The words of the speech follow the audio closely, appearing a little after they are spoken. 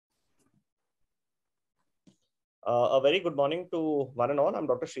A very good morning to one and all. I'm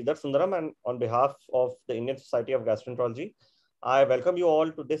Dr. Sridhar Sundaram, and on behalf of the Indian Society of Gastroenterology, I welcome you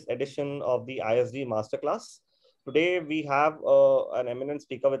all to this edition of the ISD Masterclass. Today, we have an eminent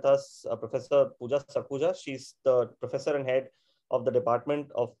speaker with us, Professor Pooja Sarkooja. She's the professor and head of the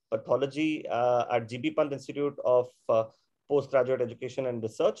Department of Pathology at GB Pant Institute of Postgraduate Education and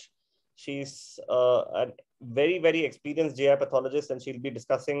Research. She's a very experienced GI pathologist, and she'll be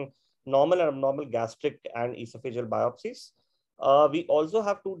discussing normal and abnormal gastric and esophageal biopsies. We also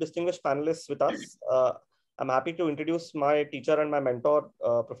have two distinguished panelists with us. I'm happy to introduce my teacher and my mentor,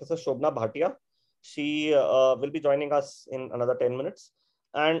 Professor Shobna Bhatia. She will be joining us in another 10 minutes.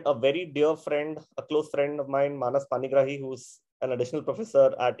 And a very dear friend, a close friend of mine, Manas Panigrahi, who's an additional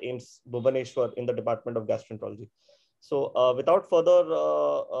professor at AIIMS Bhubaneswar in the Department of Gastroenterology. So without further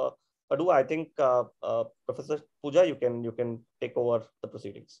ado, I think Professor Pooja, you can take over the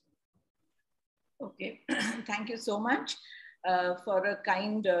proceedings. Okay, thank you so much for a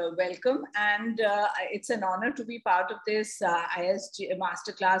kind welcome. And it's an honor to be part of this ISG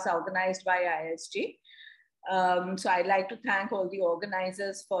masterclass organized by ISG. So I'd like to thank all the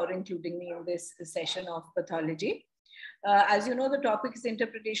organizers for including me in this session of pathology. As you know, the topic is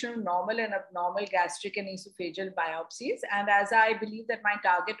interpretation of normal and abnormal gastric and esophageal biopsies. And as I believe that my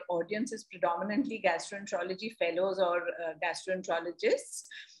target audience is predominantly gastroenterology fellows or gastroenterologists,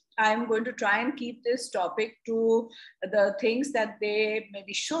 I'm going to try and keep this topic to the things that they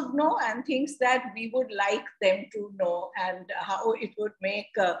maybe should know and things that we would like them to know, and how it would make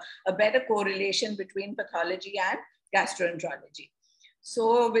a better correlation between pathology and gastroenterology.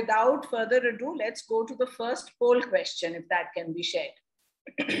 So without further ado, let's go to the first poll question, if that can be shared.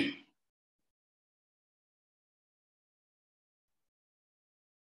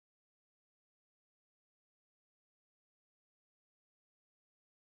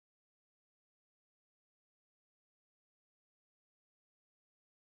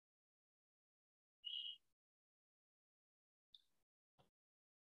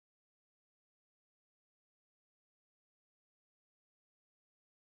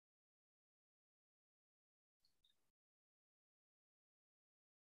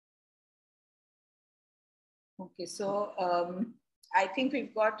 Okay, so I think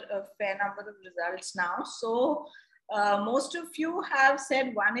we've got a fair number of results now. So most of you have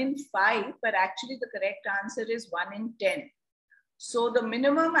said 1 in 5, but actually the correct answer is 1 in 10. So the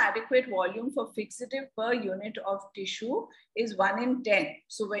minimum adequate volume for fixative per unit of tissue is 1 in 10.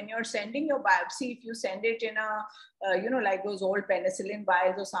 So when you're sending your biopsy, if you send it in a, like those old penicillin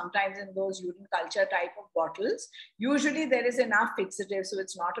vials or sometimes in those urine culture type of bottles, usually there is enough fixative, so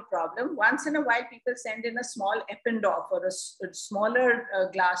it's not a problem. Once in a while, people send in a small Eppendorf or a smaller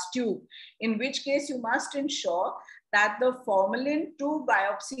glass tube, in which case you must ensure that the formalin to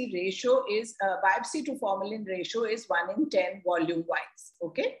biopsy ratio is, biopsy to formalin ratio is 1 in 10 volume wise,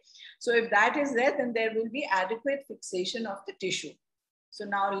 okay? So if that is there, then there will be adequate fixation of the tissue. So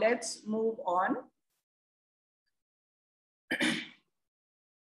now let's move on.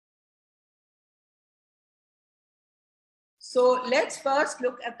 So let's first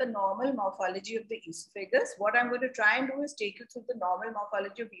look at the normal morphology of the esophagus. What I'm going to try and do is take you through the normal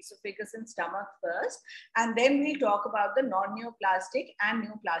morphology of esophagus and stomach first, and then we'll talk about the non-neoplastic and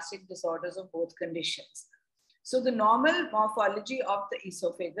neoplastic disorders of both conditions. So the normal morphology of the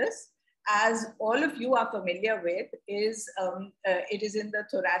esophagus, as all of you are familiar with, is it is in the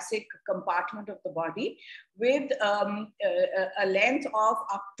thoracic compartment of the body with a length of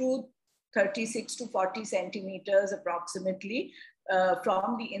up to 36 to 40 centimeters approximately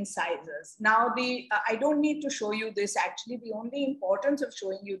from the incisors. Now, I don't need to show you this. Actually, the only importance of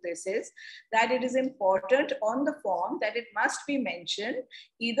showing you this is that it is important on the form that it must be mentioned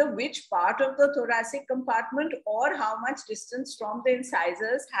either which part of the thoracic compartment or how much distance from the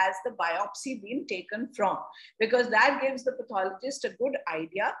incisors has the biopsy been taken from, because that gives the pathologist a good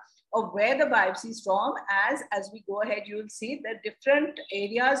idea of where the biopsy is from. As we go ahead, you will see that different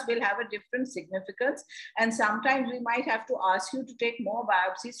areas will have a different significance. And sometimes we might have to ask you to take more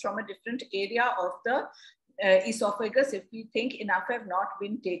biopsies from a different area of the esophagus if we think enough have not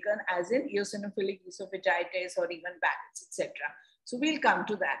been taken, as in eosinophilic esophagitis or even Barrett's, etc. So we'll come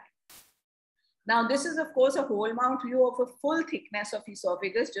to that. Now, this is, of course, a whole mount view of a full thickness of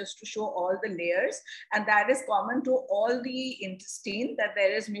esophagus, just to show all the layers. And that is common to all the intestine, that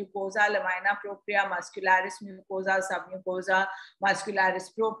there is mucosa, lamina propria, muscularis mucosa, submucosa,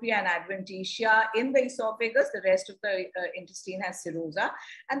 muscularis propria, and adventitia in the esophagus. The rest of the intestine has serosa.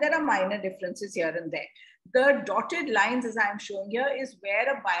 And there are minor differences here and there. The dotted lines, as I'm showing here, is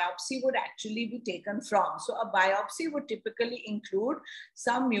where a biopsy would actually be taken from. So a biopsy would typically include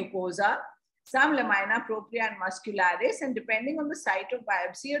some mucosa, some lamina propria and muscularis, and depending on the site of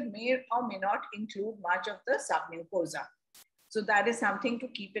biopsy, it may or may not include much of the submucosa. So that is something to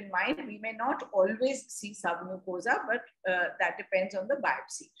keep in mind. We may not always see submucosa, but that depends on the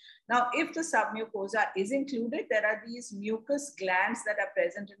biopsy. Now, if the submucosa is included, there are these mucus glands that are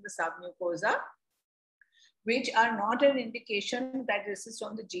present in the submucosa, which are not an indication that this is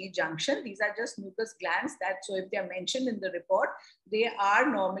from the G junction. These are just mucus glands that, so if they are mentioned in the report, they are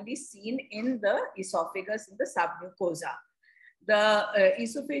normally seen in the esophagus, in the submucosa. The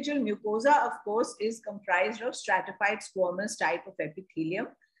esophageal mucosa, of course, is comprised of stratified squamous type of epithelium.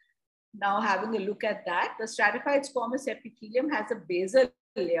 Now, having a look at that, the stratified squamous epithelium has a basal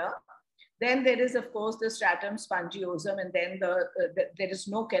layer. Then there is, of course, the stratum spongiosum, and then there is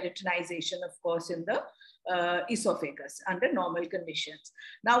no keratinization, of course, in the esophagus under normal conditions.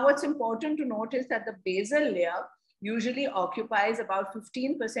 Now, what's important to note is that the basal layer usually occupies about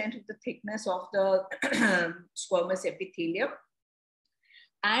 15% of the thickness of the squamous epithelium.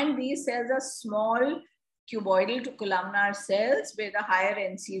 And these cells are small cuboidal to columnar cells with a higher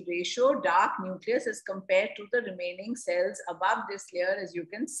NC ratio, dark nucleus as compared to the remaining cells above this layer, as you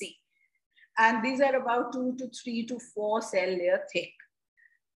can see. And these are about 2 to 3 to 4 cell layer thick.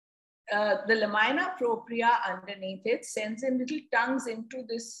 The lamina propria underneath it sends in little tongues into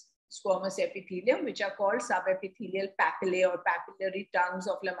this squamous epithelium, which are called subepithelial papillae or papillary tongues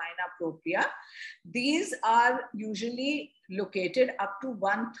of lamina propria. These are usually located up to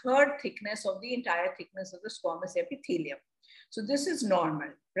 1/3 thickness of the entire thickness of the squamous epithelium. So this is normal,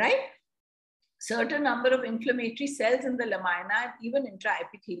 right? Certain number of inflammatory cells in the lamina and even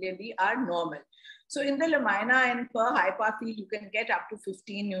intraepithelially are normal. So in the lamina and per hypa field, you can get up to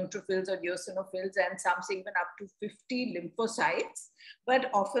 15 neutrophils or eosinophils, and some say even up to 50 lymphocytes, but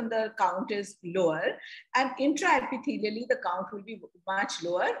often the count is lower. And intraepithelially, the count will be much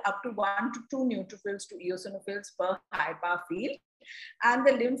lower, up to 1 to 2 neutrophils to eosinophils per hypa field. And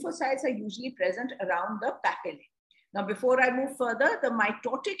the lymphocytes are usually present around the papillae. Now, before I move further, the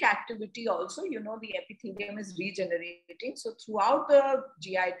mitotic activity also, you know, the epithelium is regenerating. So throughout the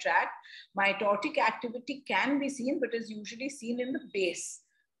GI tract, mitotic activity can be seen, but is usually seen in the base.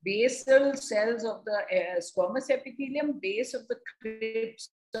 Basal cells of the squamous epithelium, base of the crypts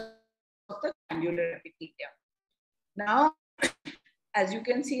of the glandular epithelium. Now, as you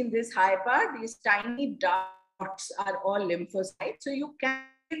can see in this hyper, these tiny dots are all lymphocytes. So you can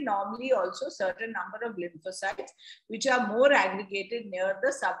normally also certain number of lymphocytes which are more aggregated near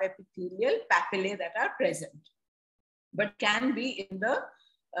the subepithelial papillae that are present, but can be in the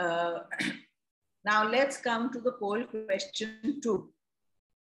now let's come to the poll question 2.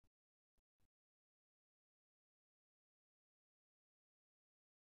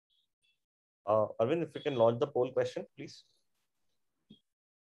 Arvind, if you can launch the poll question, please.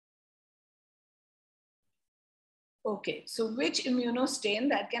 Okay, so which immunostain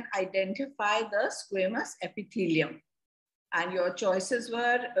that can identify the squamous epithelium? And your choices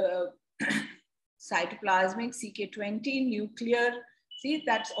were cytoplasmic, CK20, nuclear. See,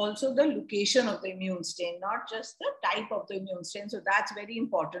 that's also the location of the immune stain, not just the type of the immune stain. So that's very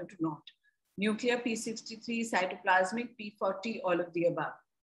important to note. Nuclear P63, cytoplasmic P40, all of the above.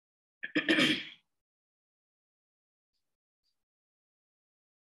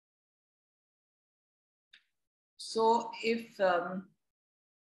 So if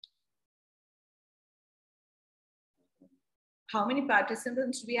how many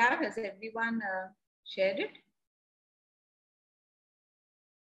participants do we have? Has everyone shared it?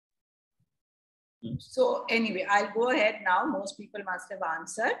 So anyway, I'll go ahead now. Most people must have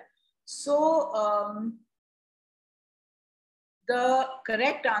answered. So the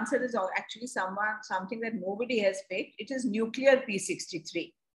correct answer is actually something that nobody has picked. It is nuclear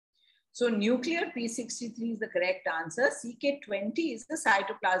P63. So nuclear P63 is the correct answer. CK20 is the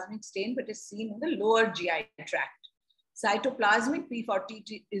cytoplasmic stain, but is seen in the lower GI tract. Cytoplasmic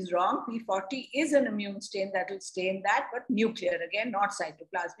P40 is wrong. P40 is an immune stain that will stain that, but nuclear, again, not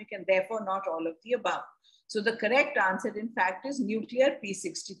cytoplasmic, and therefore not all of the above. So the correct answer, in fact, is nuclear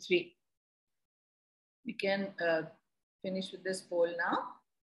P63. We can finish with this poll now.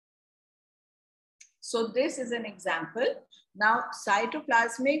 So this is an example. Now,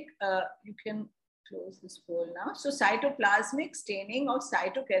 cytoplasmic, you can close this poll now. So cytoplasmic staining of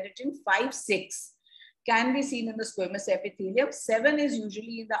cytokeratin 5-6 can be seen in the squamous epithelium. 7 is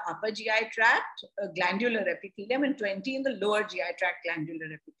usually in the upper GI tract, glandular epithelium, and 20 in the lower GI tract, glandular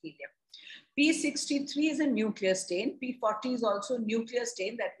epithelium. P63 is a nuclear stain. P40 is also a nuclear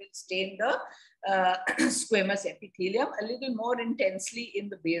stain that will stain the squamous epithelium a little more intensely in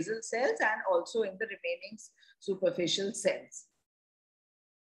the basal cells and also in the remaining superficial cells.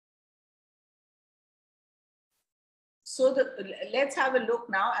 So let's have a look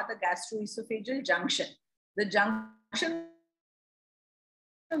now at the gastroesophageal junction. The junction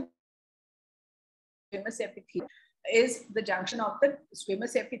squamous epithelium is the junction of the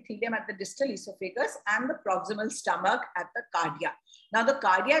squamous epithelium at the distal esophagus and the proximal stomach at the cardia. Now, the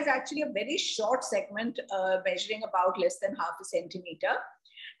cardia is actually a very short segment measuring about less than half a centimeter.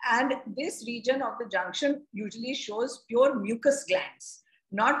 And this region of the junction usually shows pure mucus glands,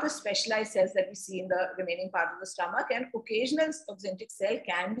 not the specialized cells that we see in the remaining part of the stomach. And occasional oxyntic cell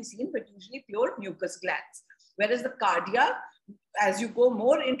can be seen, but usually pure mucus glands. Whereas the cardia, as you go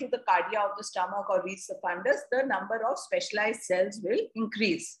more into the cardia of the stomach or reach the fundus, the number of specialized cells will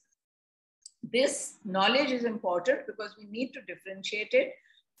increase. This knowledge is important because we need to differentiate it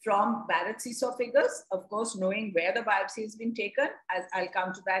from Barrett's esophagus, of course, knowing where the biopsy has been taken, as I'll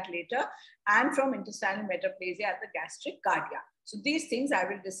come to that later, and from intestinal metaplasia at the gastric cardia. So these things I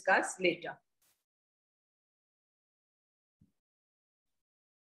will discuss later.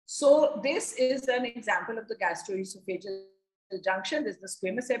 So this is an example of the gastroesophageal junction. This is the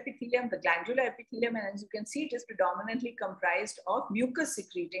squamous epithelium, the glandular epithelium, and as you can see, it is predominantly comprised of mucus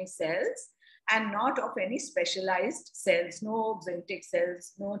secreting cells and not of any specialized cells, no oxyntic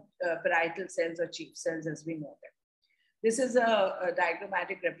cells, no parietal cells or chief cells as we know them. This is a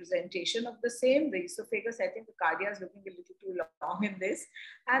diagrammatic representation of the same. The esophagus, I think the cardia is looking a little too long in this,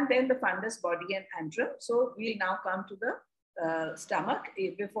 and then the fundus, body, and antrum. So we'll now come to the stomach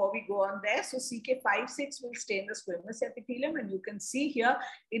before we go on there. So CK56 will stain the squamous epithelium, and you can see here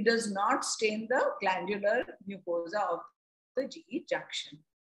it does not stain the glandular mucosa of the GE junction.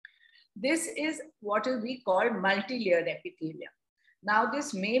 This is what we call multi-layered epithelium. Now,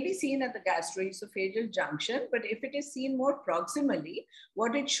 this may be seen at the gastroesophageal junction, but if it is seen more proximally,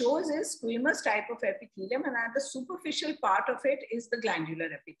 what it shows is squamous type of epithelium, and at the superficial part of it is the glandular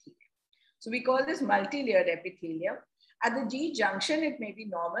epithelium. So we call this multi-layered epithelium. At the G junction, it may be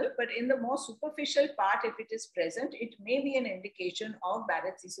normal, but in the more superficial part, if it is present, it may be an indication of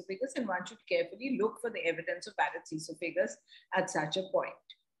Barrett's esophagus, and one should carefully look for the evidence of Barrett's esophagus at such a point.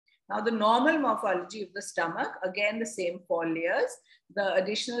 Now, the normal morphology of the stomach, again, the same 4 layers. The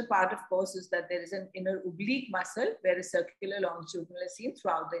additional part, of course, is that there is an inner oblique muscle where a circular longitudinal is seen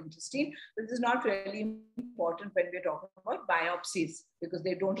throughout the intestine. This is not really important when we're talking about biopsies because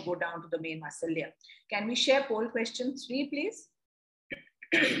they don't go down to the main muscle layer. Can we share poll question 3, please?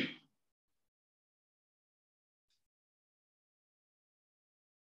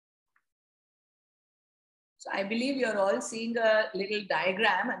 So I believe you're all seeing a little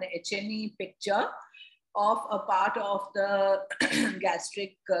diagram, an HNE picture of a part of the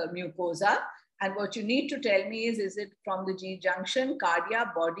gastric mucosa. And what you need to tell me is it from the G junction,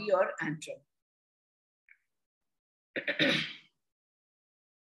 cardia, body, or antrum?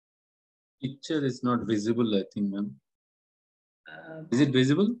 Picture is not visible, I think, ma'am. Is it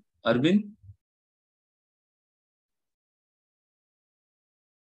visible, Arvind?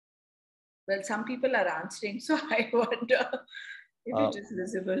 Well, some people are answering, so I wonder if it is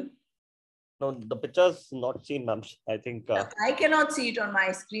visible. No, the picture's not seen, ma'am. I think... I cannot see it on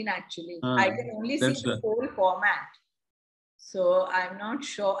my screen, actually. I can only see the whole format. So I'm not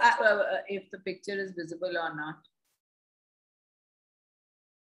sure if the picture is visible or not.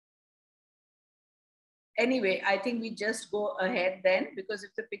 Anyway, I think we just go ahead then, because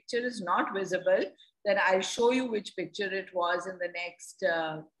if the picture is not visible, then I'll show you which picture it was in the next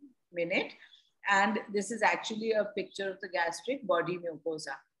minute. And this is actually a picture of the gastric body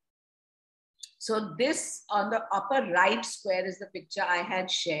mucosa. So this on the upper right square is the picture I had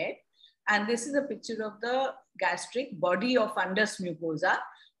shared. And this is a picture of the gastric body or fundus mucosa.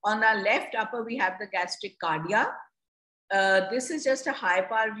 On our left upper, we have the gastric cardia. This is just a high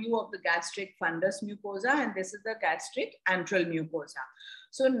power view of the gastric fundus mucosa, and this is the gastric antral mucosa.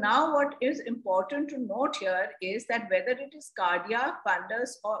 So now what is important to note here is that whether it is cardia,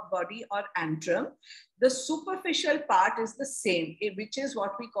 fundus, or body, or antrum, the superficial part is the same, which is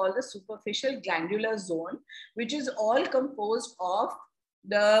what we call the superficial glandular zone, which is all composed of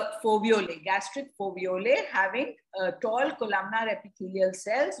the foveolae, gastric foveolae, having tall columnar epithelial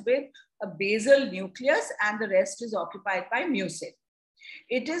cells with a basal nucleus, and the rest is occupied by mucin.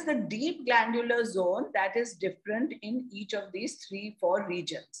 It is the deep glandular zone that is different in each of these 3-4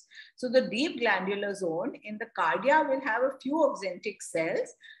 regions. So the deep glandular zone in the cardia will have a few oxyntic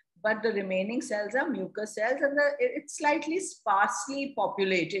cells, but the remaining cells are mucus cells, and it's slightly sparsely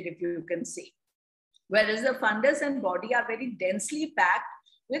populated, if you can see. Whereas the fundus and body are very densely packed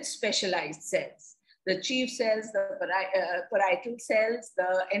with specialized cells. The chief cells, the parietal cells,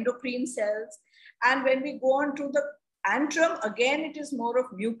 the endocrine cells. And when we go on to the Antrum, again, it is more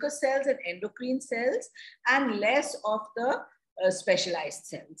of mucous cells and endocrine cells and less of the specialized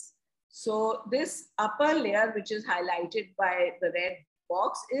cells. So this upper layer, which is highlighted by the red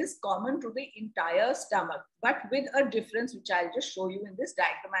box, is common to the entire stomach, but with a difference, which I'll just show you in this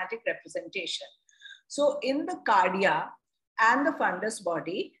diagrammatic representation. So in the cardia and the fundus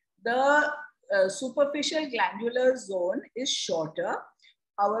body, the superficial glandular zone is shorter.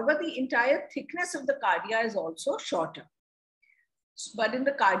 However, the entire thickness of the cardia is also shorter. But in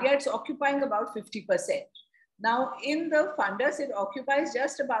the cardia, it's occupying about 50%. Now, in the fundus, it occupies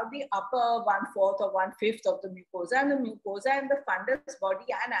just about the upper 1/4 or 1/5 of the mucosa. And the mucosa in the fundus body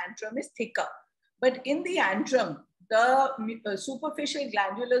and antrum is thicker. But in the antrum, the superficial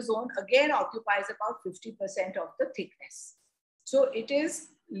glandular zone again occupies about 50% of the thickness. So it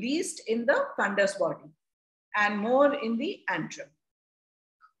is least in the fundus body and more in the antrum.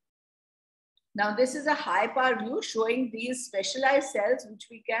 Now, this is a high power view showing these specialized cells, which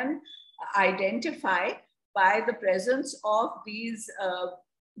we can identify by the presence of these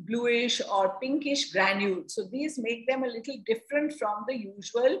bluish or pinkish granules. So these make them a little different from the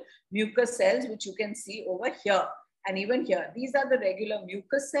usual mucous cells, which you can see over here. And even here, these are the regular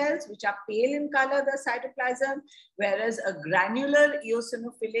mucous cells, which are pale in color, the cytoplasm, whereas a granular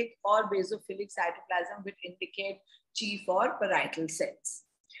eosinophilic or basophilic cytoplasm would indicate chief or parietal cells.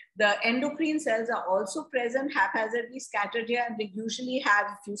 The endocrine cells are also present, haphazardly scattered here, and they usually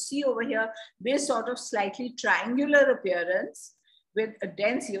have, if you see over here, this sort of slightly triangular appearance with a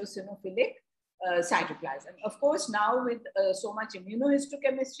dense eosinophilic cytoplasm. Of course, now with so much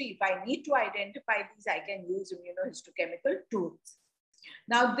immunohistochemistry, if I need to identify these, I can use immunohistochemical tools.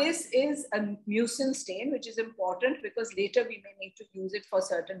 Now, this is a mucin stain, which is important because later we may need to use it for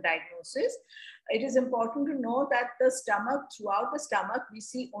certain diagnosis. It is important to know that the stomach, throughout the stomach, we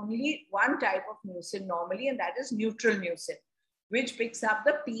see only one type of mucin normally, and that is neutral mucin, which picks up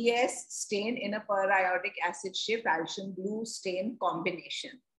the PS stain in a periodic acid shift Alcian blue stain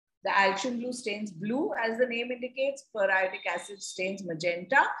combination. The Alcian blue stains blue, as the name indicates, periodic acid stains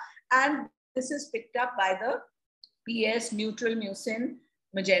magenta, and this is picked up by the PS neutral mucin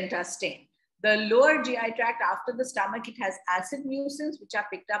magenta stain. The lower GI tract after the stomach, it has acid mucins, which are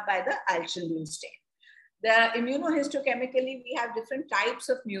picked up by the Alcian blue stain. The immunohistochemically, we have different types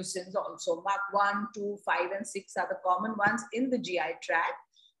of mucins also. MUC1, 2, 5, and 6 are the common ones in the GI tract,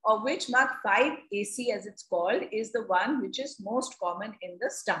 of which MUC5AC, as it's called, is the one which is most common in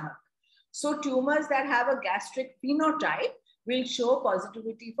the stomach. So tumors that have a gastric phenotype will show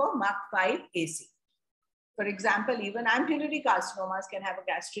positivity for MUC5AC. For example, even ampullary carcinomas can have a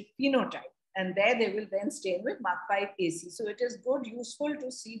gastric phenotype, and there they will then stain with MUC5AC. So it is good, useful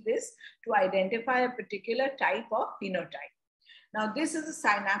to see this to identify a particular type of phenotype. Now, this is a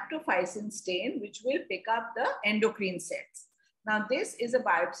synaptophysin stain, which will pick up the endocrine cells. Now, this is a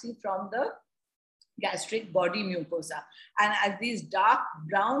biopsy from the gastric body mucosa. And as these dark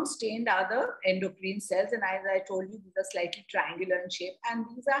brown stained are the endocrine cells. And as I told you, these are slightly triangular in shape. And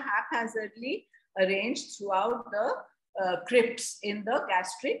these are haphazardly arranged throughout the crypts in the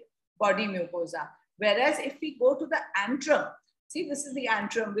gastric body mucosa. Whereas if we go to the antrum, see, this is the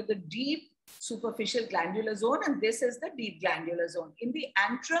antrum with the deep superficial glandular zone, and this is the deep glandular zone. In the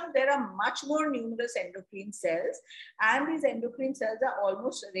antrum, there are much more numerous endocrine cells, and these endocrine cells are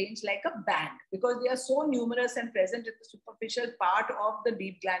almost arranged like a band because they are so numerous and present in the superficial part of the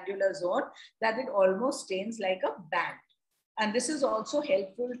deep glandular zone that it almost stains like a band. And this is also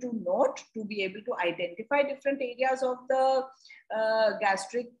helpful to note, to be able to identify different areas of the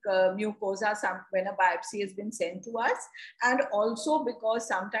gastric mucosa when a biopsy has been sent to us. And also because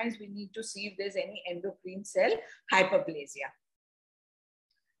sometimes we need to see if there's any endocrine cell hyperplasia.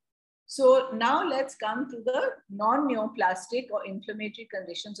 So now let's come to the non-neoplastic or inflammatory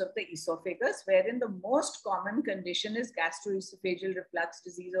conditions of the esophagus, wherein the most common condition is gastroesophageal reflux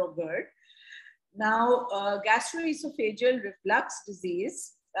disease or GERD. Now, gastroesophageal reflux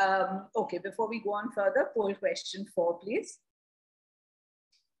disease. Okay, before we go on further, poll question 4, please.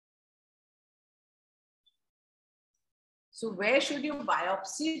 So where should you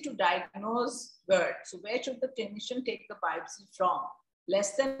biopsy to diagnose GERD? So where should the clinician take the biopsy from?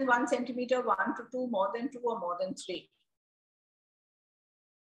 Less than 1 centimeter, 1 to 2, more than 2, or more than 3?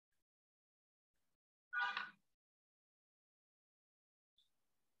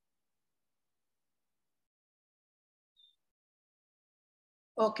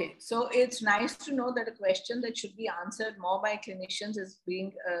 Okay, so it's nice to know that a question that should be answered more by clinicians is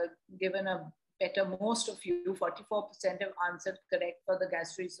being given a better. Most of you, 44% have answered correct for the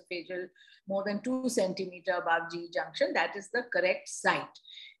gastroesophageal more than 2 centimeter above G junction. That is the correct site.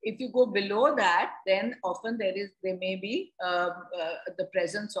 If you go below that, then often there may be the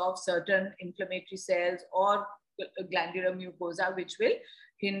presence of certain inflammatory cells or glandular mucosa, which will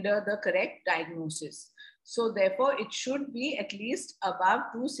hinder the correct diagnosis. So therefore, it should be at least above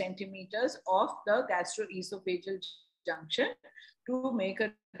 2 centimeters of the gastroesophageal junction to make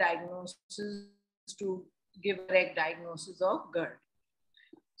a diagnosis, to give a correct diagnosis of GERD.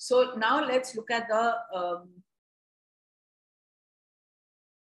 So now let's look at the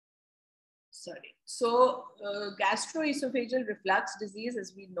gastroesophageal reflux disease,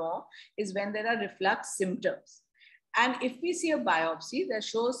 as we know, is when there are reflux symptoms. And if we see a biopsy that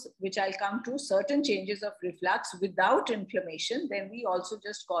shows, which I'll come to, certain changes of reflux without inflammation, then we also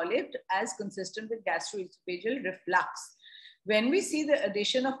just call it as consistent with gastroesophageal reflux. When we see the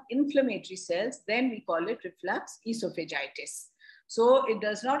addition of inflammatory cells, then we call it reflux esophagitis. So it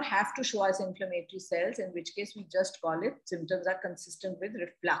does not have to show us inflammatory cells, in which case we just call it symptoms are consistent with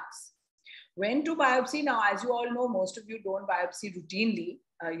reflux. When to biopsy? Now, as you all know, most of you don't biopsy routinely,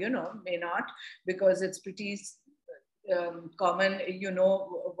 may not, because it's pretty common, you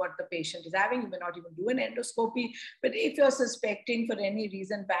know what the patient is having. You may not even do an endoscopy. But if you're suspecting for any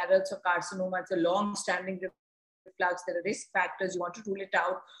reason Barrett's or carcinoma, it's a long-standing reflux, there are risk factors, you want to rule it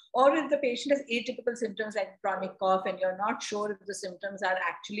out. Or if the patient has atypical symptoms like chronic cough and you're not sure if the symptoms are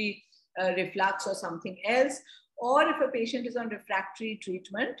actually reflux or something else, or if a patient is on refractory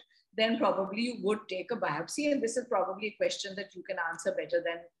treatment, then probably you would take a biopsy. And this is probably a question that you can answer better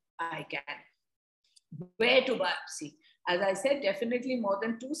than I can. Where to biopsy? As I said, definitely more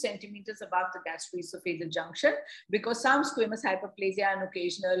than 2 centimeters above the gastroesophageal junction, because some squamous hyperplasia and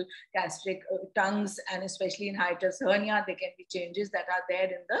occasional gastric tongues, and especially in hiatus hernia, there can be changes that are there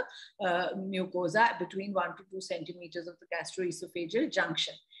in the mucosa between 1 to 2 centimeters of the gastroesophageal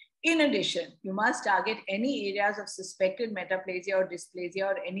junction. In addition, you must target any areas of suspected metaplasia or dysplasia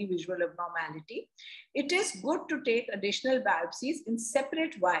or any visual abnormality. It is good to take additional biopsies in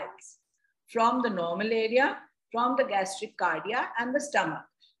separate vials from the normal area, from the gastric cardia and the stomach,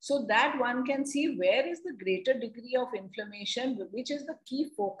 so that one can see where is the greater degree of inflammation, which is the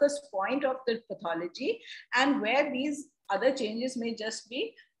key focus point of the pathology, and where these other changes may just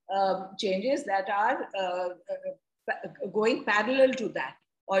be changes that are going parallel to that,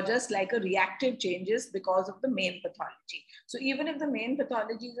 or just like a reactive changes because of the main pathology. So even if the main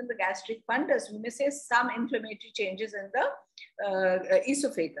pathology is in the gastric fundus, we may say some inflammatory changes in the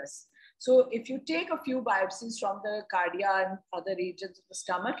esophagus. So if you take a few biopsies from the cardia and other regions of the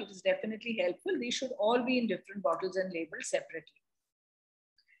stomach, it is definitely helpful. These should all be in different bottles and labeled separately.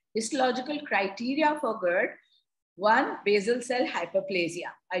 Histological criteria for GERD. 1, basal cell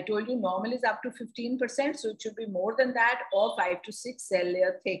hyperplasia. I told you normal is up to 15%, so it should be more than that, or 5 to 6 cell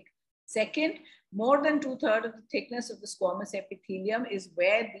layer thick. Second, more than 2/3 of the thickness of the squamous epithelium is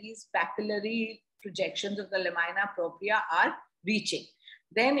where these papillary projections of the lamina propria are reaching.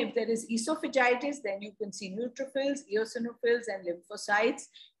 Then if there is esophagitis, then you can see neutrophils, eosinophils, and lymphocytes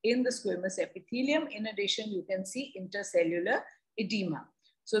in the squamous epithelium. In addition, you can see intercellular edema.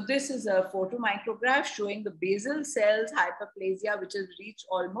 So this is a photomicrograph showing the basal cells hyperplasia, which has reached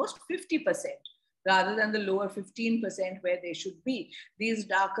almost 50%, rather than the lower 15% where they should be. These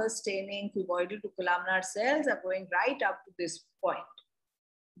darker staining cuboidal to columnar cells are going right up to this point.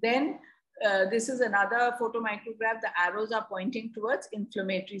 Then this is another photomicrograph. The arrows are pointing towards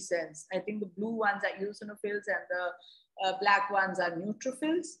inflammatory cells. I think the blue ones are eosinophils and the black ones are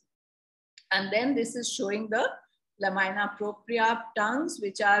neutrophils. And then this is showing the lamina propria tongues,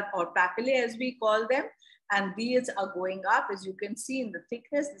 which are, or papillae as we call them. And these are going up, as you can see in the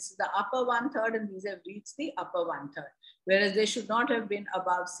thickness. This is the upper 1/3, and these have reached the upper 1/3, whereas they should not have been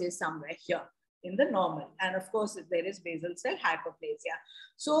above, say, somewhere here in the normal. And of course, there is basal cell hyperplasia.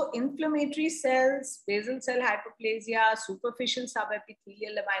 So inflammatory cells, basal cell hyperplasia, superficial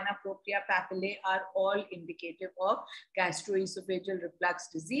subepithelial lamina propria papillae are all indicative of gastroesophageal reflux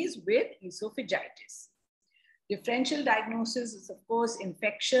disease with esophagitis. Differential diagnosis is, of course,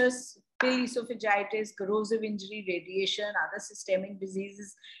 infectious, pill esophagitis, corrosive injury, radiation, other systemic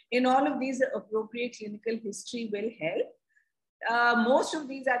diseases. In all of these, appropriate clinical history will help. Most of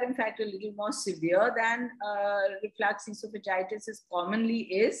these are in fact a little more severe than reflux esophagitis commonly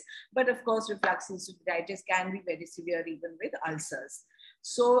is, but of course reflux esophagitis can be very severe even with ulcers.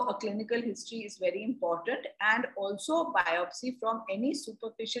 So a clinical history is very important, and also biopsy from any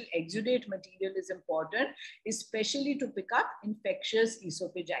superficial exudate material is important, especially to pick up infectious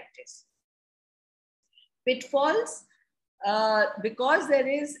esophagitis. Pitfalls. Because there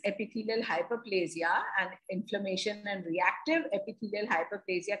is epithelial hyperplasia, and inflammation and reactive epithelial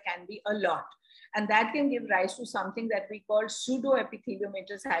hyperplasia can be a lot. And that can give rise to something that we call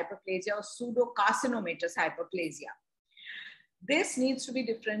pseudoepitheliomatous hyperplasia or pseudocarcinomatous hyperplasia. This needs to be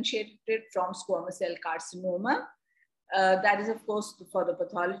differentiated from squamous cell carcinoma. That is, of course, for the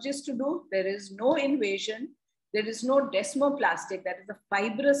pathologist to do. There is no invasion. There is no desmoplastic, that is a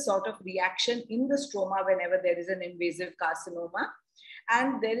fibrous sort of reaction in the stroma whenever there is an invasive carcinoma.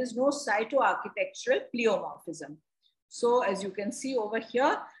 And there is no cytoarchitectural pleomorphism. So as you can see over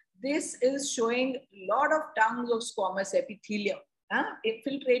here, this is showing a lot of tongues of squamous epithelium,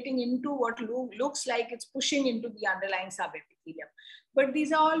 infiltrating into what looks like it's pushing into the underlying subepithelium. But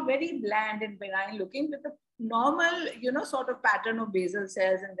these are all very bland and benign looking with a normal, sort of pattern of basal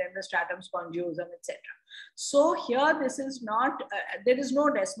cells and then the stratum spongiosum, etc. So here, this is not, there is no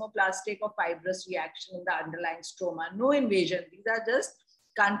desmoplastic or fibrous reaction in the underlying stroma, no invasion. These are just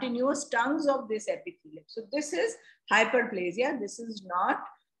continuous tongues of this epithelium. So this is hyperplasia. This is not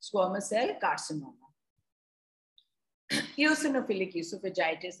squamous cell carcinoma. Eosinophilic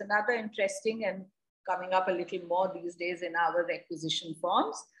esophagitis, another interesting and coming up a little more these days in our requisition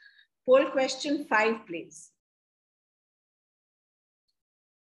forms. Poll question 5, please.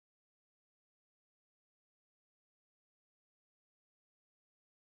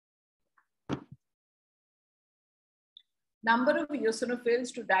 Number of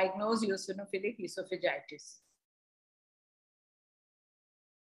eosinophils to diagnose eosinophilic esophagitis.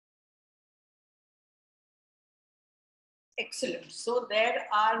 Excellent. So there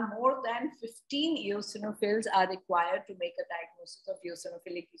are more than 15 eosinophils are required to make a diagnosis of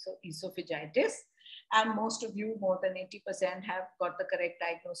eosinophilic esophagitis. And most of you, more than 80%, have got the correct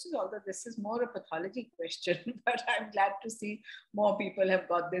diagnosis, although this is more a pathology question, but I'm glad to see more people have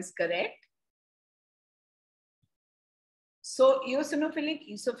got this correct. So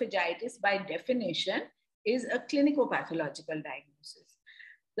eosinophilic esophagitis, by definition, is a clinico-pathological diagnosis.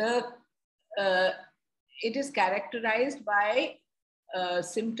 It is characterized by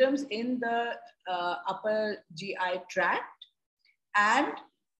symptoms in the upper GI tract and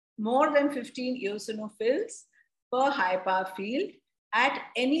more than 15 eosinophils per high power field at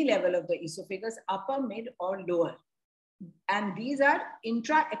any level of the esophagus, upper, mid, or lower. And these are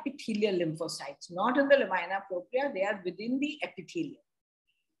intraepithelial lymphocytes, not in the lamina propria, they are within the epithelium.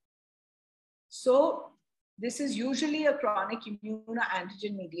 So this is usually a chronic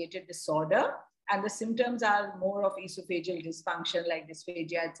immunoantigen mediated disorder, and the symptoms are more of esophageal dysfunction like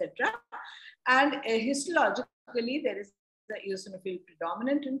dysphagia, etc. And histologically, there is the eosinophil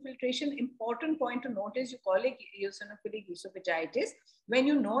predominant infiltration. Important point to note is you call it eosinophilic esophagitis when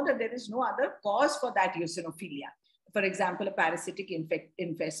you know that there is no other cause for that eosinophilia. For example, a parasitic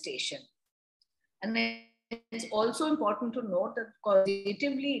infestation. And then it's also important to note that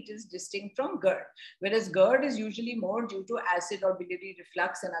causatively it is distinct from GERD, whereas GERD is usually more due to acid or biliary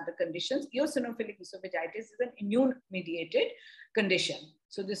reflux and other conditions. Eosinophilic esophagitis is an immune-mediated condition.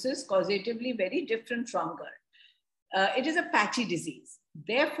 So this is causatively very different from GERD. It is a patchy disease.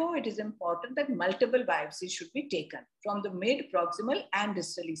 Therefore, it is important that multiple biopsies should be taken from the mid, proximal, and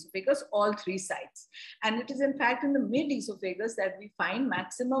distal esophagus, all 3 sites. And it is in fact in the mid esophagus that we find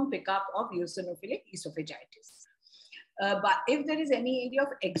maximum pickup of eosinophilic esophagitis. But if there is any area of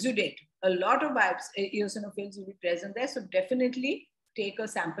exudate, a lot of eosinophils will be present there. So definitely take a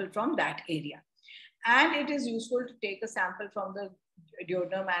sample from that area. And it is useful to take a sample from the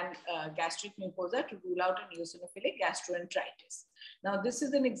duodenum and gastric mucosa to rule out an eosinophilic gastroenteritis. Now, this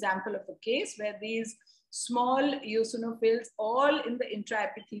is an example of a case where these small eosinophils, all in the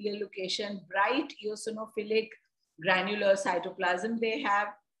intraepithelial location, bright eosinophilic granular cytoplasm they have.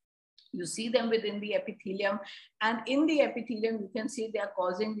 You see them within the epithelium, and in the epithelium, you can see they are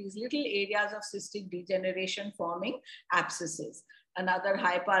causing these little areas of cystic degeneration forming abscesses. Another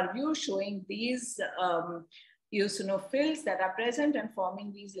high power view showing these eosinophils that are present and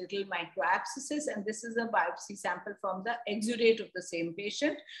forming these little microabscesses. And this is a biopsy sample from the exudate of the same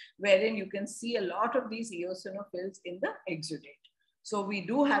patient, wherein you can see a lot of these eosinophils in the exudate. So we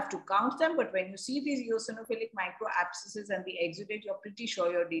do have to count them, but when you see these eosinophilic microabscesses and the exudate, you're pretty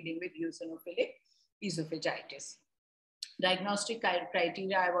sure you're dealing with eosinophilic esophagitis. Diagnostic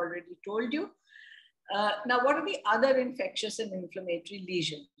criteria I've already told you. Now, what are the other infectious and inflammatory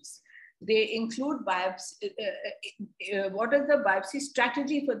lesions? They include biopsy. What is the biopsy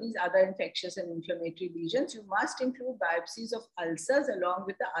strategy for these other infectious and inflammatory lesions? You must include biopsies of ulcers along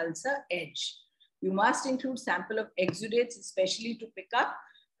with the ulcer edge. You must include sample of exudates, especially to pick up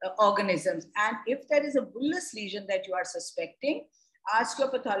organisms. And if there is a bullous lesion that you are suspecting, Ask your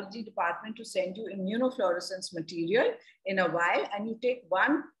pathology department to send you immunofluorescence material in a vial, and you take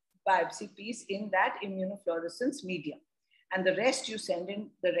one biopsy piece in that immunofluorescence medium. And the rest you send in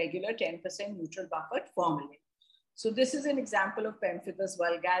the regular 10% neutral buffered formalin. So this is an example of pemphigus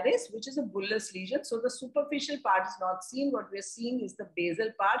vulgaris, which is a bullous lesion. So the superficial part is not seen. What we're seeing is the basal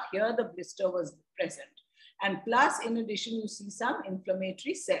part. Here the blister was present. And plus, in addition, you see some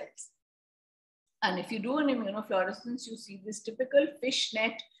inflammatory cells. And if you do an immunofluorescence, you see this typical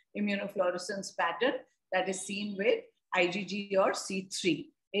fishnet immunofluorescence pattern that is seen with IgG or C3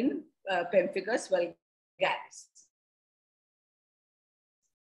 in pemphigus vulgaris.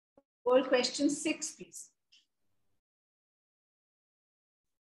 All question 6, please.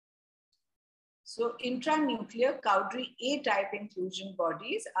 So intranuclear Cowdry A-type inclusion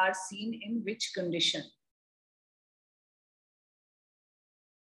bodies are seen in which condition?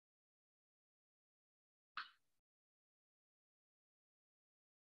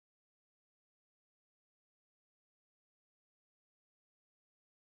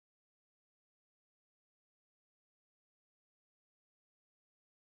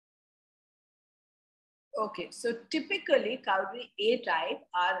 Okay, so typically Cowdry A-type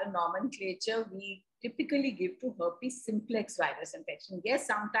are a nomenclature we typically give to herpes simplex virus infection. Yes,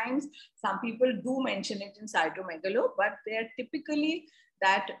 sometimes some people do mention it in cytomegalo, but they're typically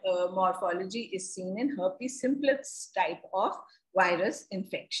that morphology is seen in herpes simplex type of virus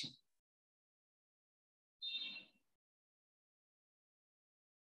infection.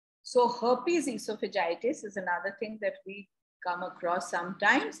 So herpes esophagitis is another thing that we come across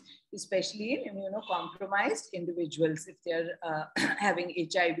sometimes, especially in immunocompromised individuals, if they're having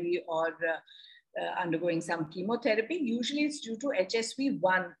HIV or undergoing some chemotherapy. Usually it's due to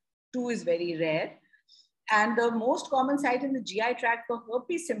HSV1, 2 is very rare. And the most common site in the GI tract for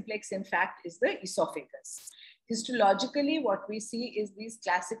herpes simplex, in fact, is the esophagus. Histologically, what we see is these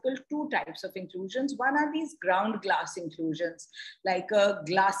classical 2 types of inclusions. One are these ground glass inclusions, like a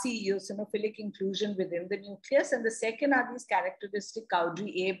glassy eosinophilic inclusion within the nucleus. And the second are these characteristic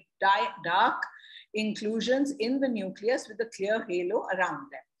Cowdry A dark inclusions in the nucleus with a clear halo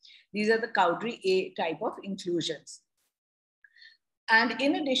around them. These are the Cowdry A type of inclusions. And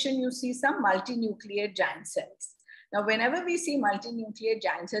in addition, you see some multinucleate giant cells. Now, whenever we see multinucleate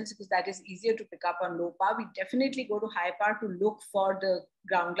giant cells, because that is easier to pick up on low power, we definitely go to high power to look for the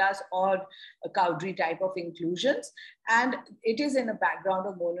ground glass or a Cowdry type of inclusions. And it is in a background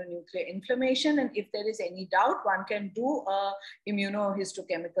of mononuclear inflammation. And if there is any doubt, one can do a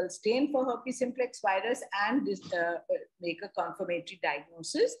immunohistochemical stain for herpes simplex virus and make a confirmatory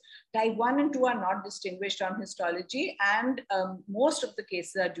diagnosis. Type 1 and 2 are not distinguished on histology, and most of the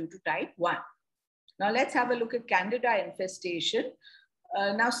cases are due to type 1. Now let's have a look at Candida infestation.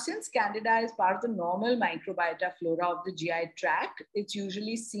 Now, since Candida is part of the normal microbiota flora of the GI tract, it's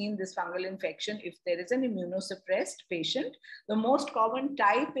usually seen this fungal infection if there is an immunosuppressed patient. The most common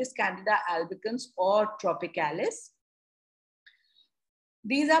type is Candida albicans or tropicalis.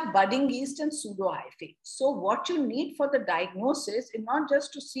 These are budding yeast and pseudohyphae. So what you need for the diagnosis is not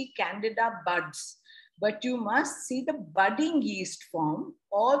just to see Candida buds, but you must see the budding yeast form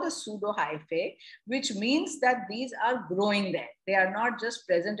or the pseudohyphae, which means that these are growing there. They are not just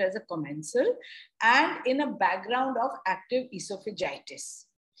present as a commensal and in a background of active esophagitis.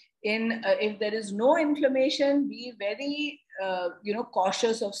 If there is no inflammation, be very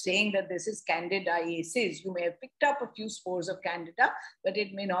cautious of saying that this is candidiasis. You may have picked up a few spores of Candida, but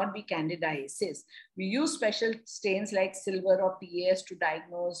it may not be candidiasis. We use special stains like silver or PAS to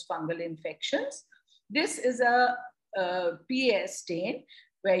diagnose fungal infections. This is a PAS stain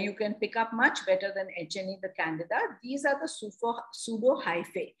where you can pick up much better than HNE, the Candida. These are the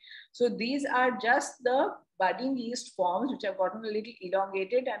pseudohyphae. So these are just the budding yeast forms which have gotten a little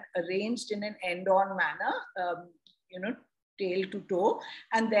elongated and arranged in an end-on manner, tail to toe,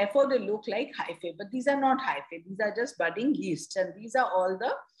 and therefore they look like hyphae. But these are not hyphae. These are just budding yeasts, and these are all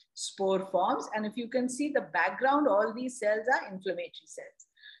the spore forms. And if you can see the background, all these cells are inflammatory cells.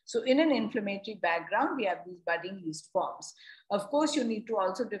 So in an inflammatory background, we have these budding yeast forms. Of course, you need to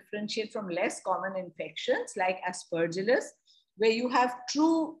also differentiate from less common infections like Aspergillus, where you have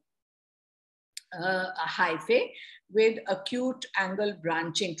true hyphae with acute angle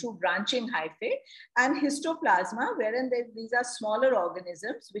branching, true branching hyphae, and histoplasma, wherein these are smaller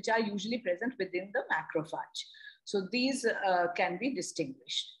organisms which are usually present within the macrophage. So these can be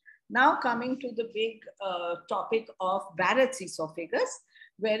distinguished. Now coming to the big topic of Barrett's esophagus,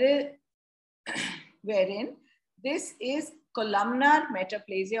 wherein this is columnar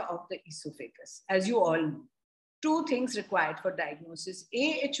metaplasia of the esophagus, as you all know. two things required for diagnosis.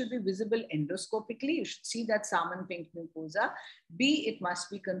 A, it should be visible endoscopically. You should see that salmon pink mucosa. B, it must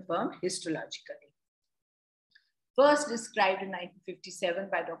be confirmed histologically. First described in 1957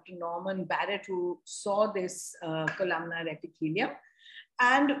 by Dr. Norman Barrett, who saw this columnar epithelium.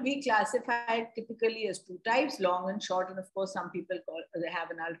 And we classify it typically as two types, long and short. And of course, some people they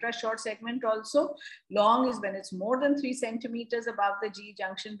have an ultra short segment also. Long is when it's more than 3 centimeters above the G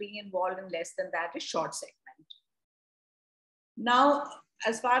junction being involved, and less than that is short segment. Now,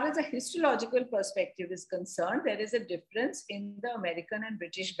 as far as a histological perspective is concerned, there is a difference in the American and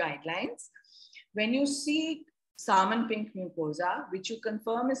British guidelines. When you see salmon pink mucosa, which you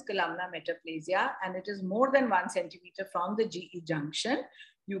confirm is columnar metaplasia, and it is more than 1 centimeter from the GE junction,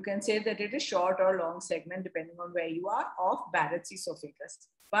 you can say that it is short or long segment, depending on where you are, of Barrett's esophagus.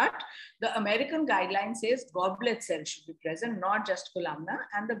 But the American guideline says goblet cells should be present, not just columnar,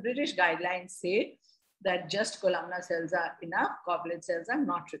 and the British guidelines say that just columnar cells are enough, goblet cells are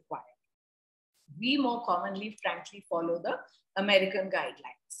not required. We more commonly, frankly, follow the American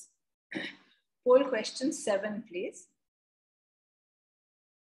guidelines. Poll question 7, please.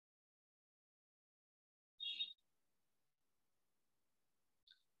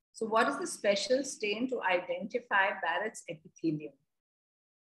 So what is the special stain to identify Barrett's epithelium?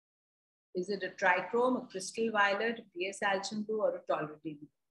 Is it a trichrome, a crystal violet, a PS algin blue, or a tolvedine?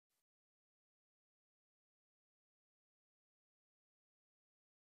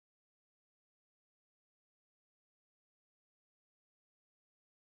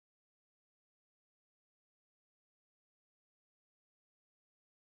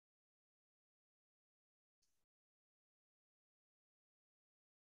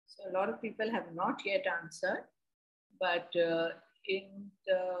 So a lot of people have not yet answered, but in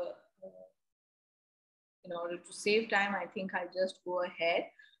order to save time, I think I'll just go ahead.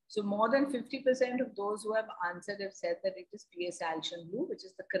 So more than 50% of those who have answered have said that it is PS algin blue, which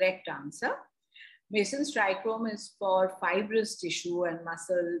is the correct answer. Mason's trichrome is for fibrous tissue and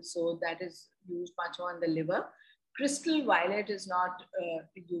muscle, so that is used much more on the liver. Crystal violet is not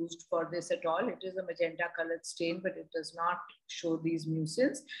used for this at all. It is a magenta colored stain, but it does not show these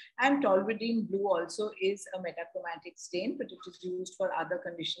mucins. And tolvedine blue also is a metachromatic stain, but it is used for other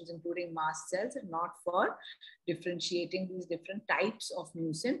conditions, including mast cells, and not for differentiating these different types of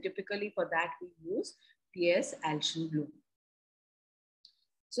mucin. Typically for that, we use PS algin blue.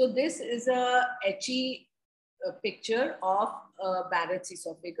 So this is a etchy picture of Barrett's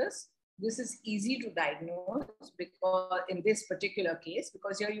esophagus. This is easy to diagnose because in this particular case,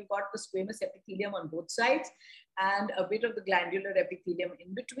 because here you've got the squamous epithelium on both sides and a bit of the glandular epithelium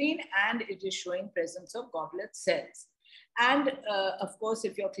in between, and it is showing presence of goblet cells. And of course,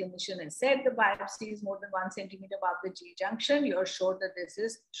 if your clinician has said the biopsy is more than 1 centimeter above the G junction, you're sure that this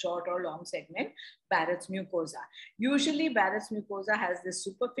is short or long segment Barrett's mucosa. Usually Barrett's mucosa has this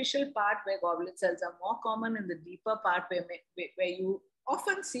superficial part where goblet cells are more common, and the deeper part where you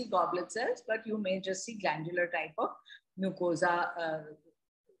often see goblet cells, but you may just see glandular type of mucosa,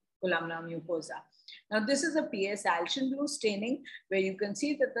 columnar mucosa. Now this is a PS algin blue staining where you can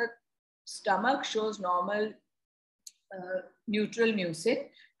see that the stomach shows normal neutral mucin,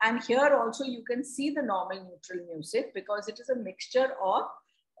 and here also you can see the normal neutral mucin because it is a mixture of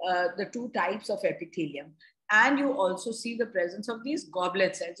the two types of epithelium, and you also see the presence of these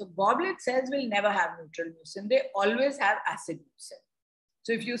goblet cells. So goblet cells will never have neutral mucin, they always have acid mucin.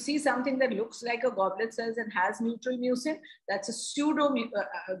 So if you see something that looks like a goblet cells and has neutral mucin, that's a pseudo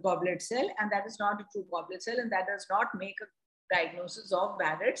goblet cell, and that is not a true goblet cell, and that does not make a diagnosis of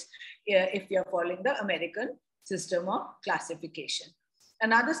Barrett's if you're following the American system of classification.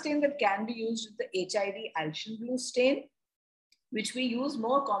 Another stain that can be used is the HIV algin blue stain, which we use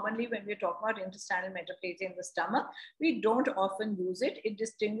more commonly when we're talking about intestinal metaplasia in the stomach. We don't often use it. It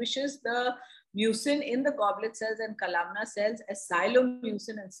distinguishes the mucin in the goblet cells and columnar cells as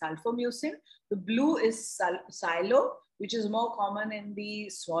xylomucin and sulfomucin. The blue is xylo, which is more common in the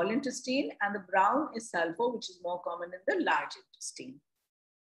small intestine, and the brown is sulfo, which is more common in the large intestine.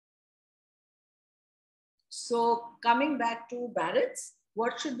 So coming back to Barrett's,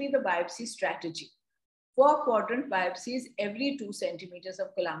 what should be the biopsy strategy? 4-quadrant biopsies every 2 centimeters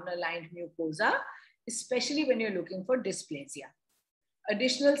of columnar lined mucosa, especially when you're looking for dysplasia.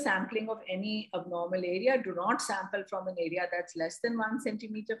 Additional sampling of any abnormal area. Do not sample from an area that's less than 1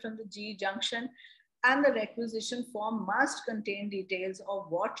 centimeter from the GE junction, and the requisition form must contain details of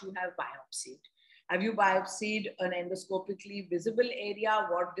what you have biopsied. Have you biopsied an endoscopically visible area?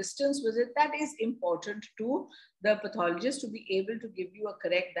 What distance was it? That is important to the pathologist to be able to give you a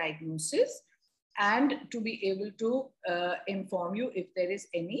correct diagnosis and to be able to inform you if there is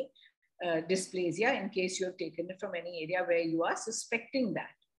any dysplasia in case you have taken it from any area where you are suspecting that.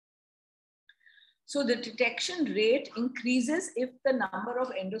 So the detection rate increases if the number of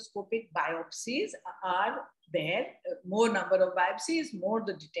endoscopic biopsies are there. More number of biopsies, more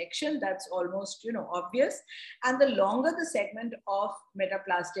the detection. That's almost, obvious. And the longer the segment of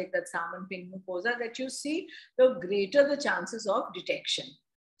metaplastic, that salmon pink mucosa that you see, the greater the chances of detection.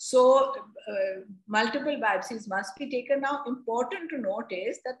 So multiple biopsies must be taken. Now, important to note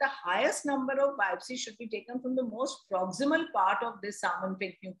is that the highest number of biopsies should be taken from the most proximal part of this salmon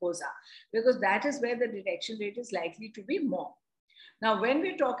pink mucosa, because that is where the detection rate is likely to be more. Now, when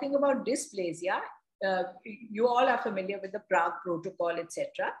we're talking about dysplasia, you all are familiar with the Prague protocol,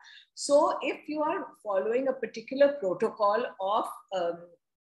 etc. So if you are following a particular protocol of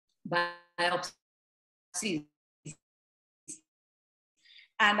biopsies,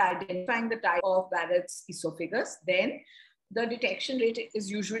 and identifying the type of Barrett's esophagus, then the detection rate is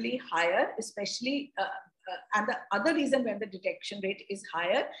usually higher, especially, and the other reason when the detection rate is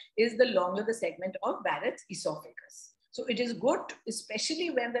higher is the longer the segment of Barrett's esophagus. So it is good, especially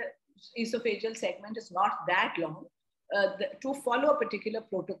when the esophageal segment is not that long, to follow a particular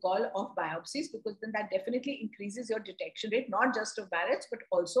protocol of biopsies, because then that definitely increases your detection rate, not just of Barrett's, but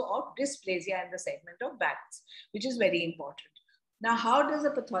also of dysplasia in the segment of Barrett's, which is very important. Now, how does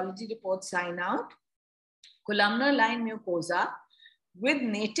a pathology report sign out? Columnar line mucosa with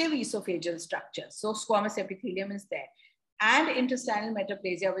native esophageal structure. So squamous epithelium is there. And intestinal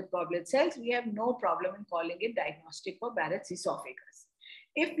metaplasia with goblet cells, we have no problem in calling it diagnostic for Barrett's esophagus.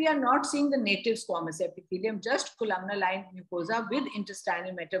 If we are not seeing the native squamous epithelium, just columnar line mucosa with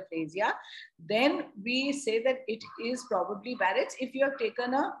intestinal metaplasia, then we say that it is probably Barrett's if you have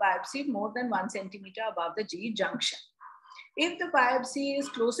taken a biopsy more than 1 centimeter above the GE junction. If the biopsy is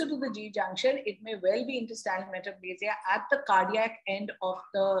closer to the G junction, it may well be intestinal metaplasia at the cardiac end of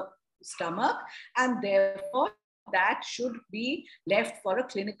the stomach, and therefore that should be left for a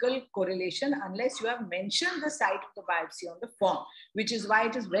clinical correlation unless you have mentioned the site of the biopsy on the form, which is why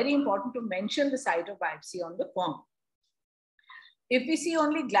it is very important to mention the site of biopsy on the form. If we see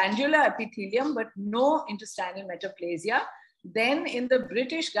only glandular epithelium but no intestinal metaplasia, then in the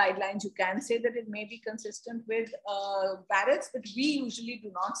British guidelines, you can say that it may be consistent with Barrett's, but we usually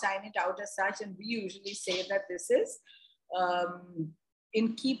do not sign it out as such. And we usually say that this is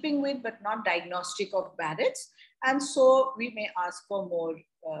in keeping with, but not diagnostic of Barrett's. And so we may ask for more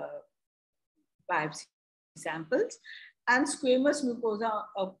biopsy samples. And squamous mucosa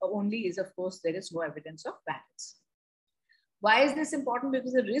only is, of course, there is no evidence of Barrett's. Why is this important?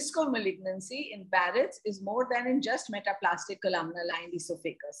 Because the risk of malignancy in Barrett's is more than in just metaplastic columnar line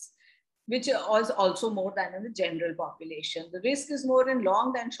esophagus, which is also more than in the general population. The risk is more in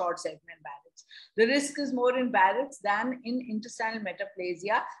long than short segment Barrett's. The risk is more in Barrett's than in intestinal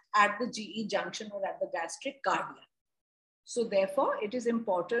metaplasia at the GE junction or at the gastric cardia. So therefore, it is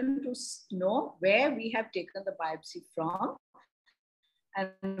important to know where we have taken the biopsy from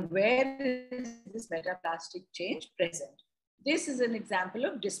and where is this metaplastic change present. This is an example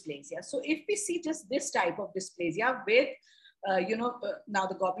of dysplasia. So if we see just this type of dysplasia with, now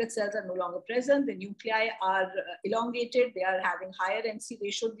the goblet cells are no longer present, the nuclei are elongated, they are having higher NC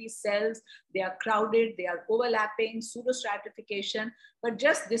ratio, these cells, they are crowded, they are overlapping, pseudostratification, but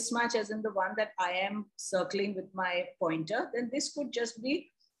just this much as in the one that I am circling with my pointer, then this could just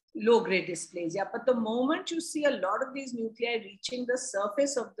be low-grade dysplasia. But the moment you see a lot of these nuclei reaching the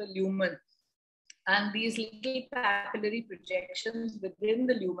surface of the lumen, and these little papillary projections within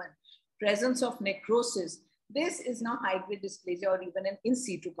the lumen, presence of necrosis, this is now high-grade dysplasia or even an in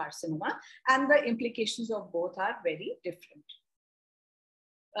situ carcinoma, and the implications of both are very different.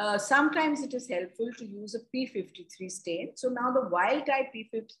 Sometimes it is helpful to use a P53 stain. So now the wild type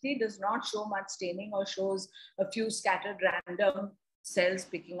P53 does not show much staining or shows a few scattered random cells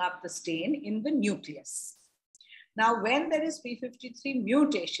picking up the stain in the nucleus. Now, when there is P53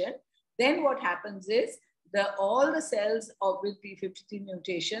 mutation, then what happens is all the cells with P53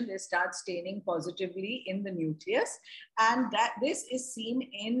 mutation, they start staining positively in the nucleus, and this is seen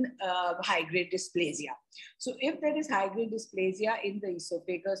in high-grade dysplasia. So if there is high-grade dysplasia in the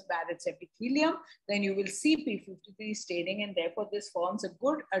esophagus Barrett's epithelium, then you will see P53 staining, and therefore this forms a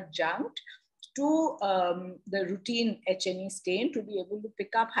good adjunct to the routine H&E stain to be able to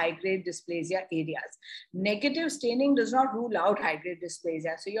pick up high-grade dysplasia areas. Negative staining does not rule out high-grade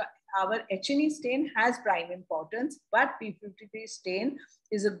dysplasia. So our H&E stain has prime importance, but P53 stain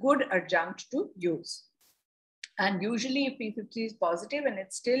is a good adjunct to use. And usually if P53 is positive and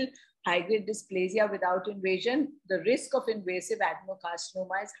it's still high-grade dysplasia without invasion, the risk of invasive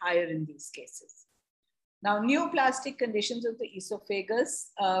adenocarcinoma is higher in these cases. Now, neoplastic conditions of the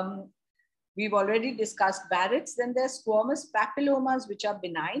esophagus, We've already discussed Barrett's. Then there's squamous papillomas, which are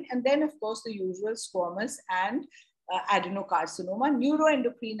benign. And then, of course, the usual squamous and adenocarcinoma.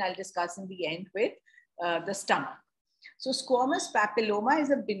 Neuroendocrine, I'll discuss in the end with the stomach. So squamous papilloma is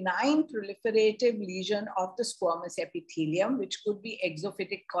a benign proliferative lesion of the squamous epithelium, which could be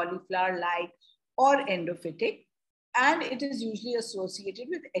exophytic, cauliflower-like, or endophytic. And it is usually associated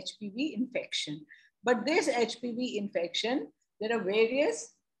with HPV infection. But this HPV infection, there are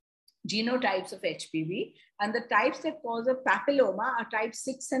various genotypes of HPV, and the types that cause a papilloma are type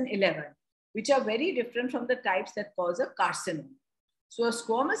 6 and 11, which are very different from the types that cause a carcinoma. So a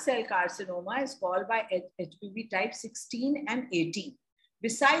squamous cell carcinoma is called by HPV type 16 and 18.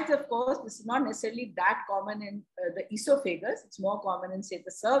 Besides, of course, this is not necessarily that common in the esophagus. It's more common in, say,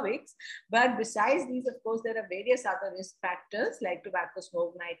 the cervix. But besides these, of course, there are various other risk factors like tobacco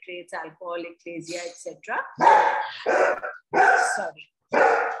smoke, nitrates, alcohol, eclasia, etc. Sorry.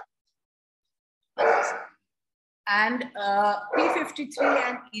 And P53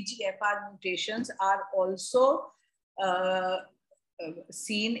 and EGFR mutations are also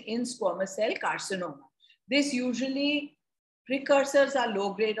seen in squamous cell carcinoma. This usually precursors are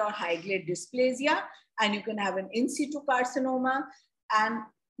low-grade or high-grade dysplasia, and you can have an in situ carcinoma. And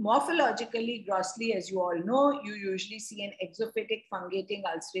morphologically, grossly, as you all know, you usually see an exophytic, fungating,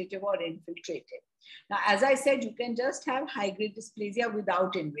 ulcerative, or infiltrative. Now, as I said, you can just have high-grade dysplasia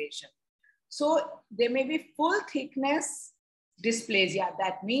without invasion. So there may be full thickness dysplasia.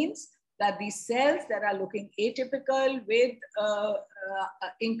 That means that these cells that are looking atypical with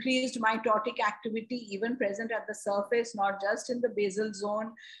increased mitotic activity, even present at the surface, not just in the basal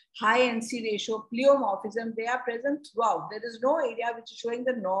zone, high NC ratio, pleomorphism, they are present throughout. There is no area which is showing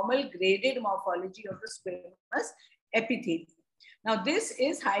the normal graded morphology of the squamous epithelium. Now, this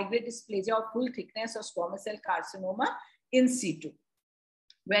is high-grade dysplasia of full thickness or squamous cell carcinoma in situ.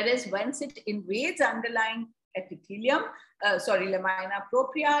 Whereas once it invades underlying epithelium, lamina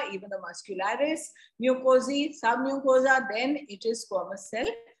propria, even the muscularis, mucosae, submucosa, then it is squamous cell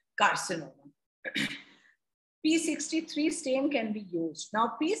carcinoma. P63 stain can be used.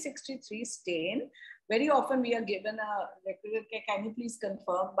 Now, P63 stain, very often we are given a requisite, can you please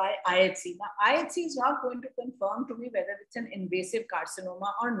confirm by IHC? Now, IHC is not going to confirm to me whether it's an invasive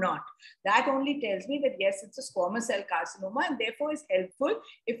carcinoma or not. That only tells me that yes, it's a squamous cell carcinoma, and therefore is helpful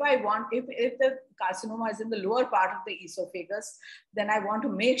if I want, if the carcinoma is in the lower part of the esophagus, then I want to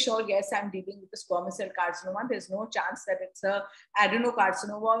make sure, yes, I'm dealing with the squamous cell carcinoma. There's no chance that it's a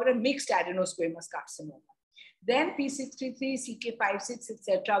adenocarcinoma or a mixed adenosquamous carcinoma. Then P63, CK56,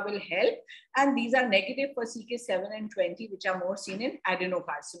 etc. will help. And these are negative for CK7 and 20, which are more seen in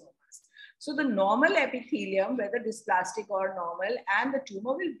adenocarcinomas. So the normal epithelium, whether dysplastic or normal, and the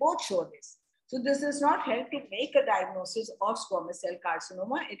tumor will both show this. So this does not help to make a diagnosis of squamous cell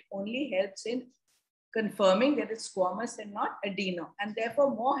carcinoma. It only helps in confirming that it's squamous and not adeno. And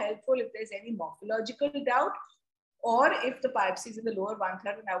therefore more helpful if there's any morphological doubt, or if the biopsies in the lower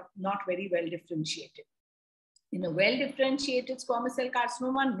 1/3 are not very well differentiated. In a well-differentiated squamous cell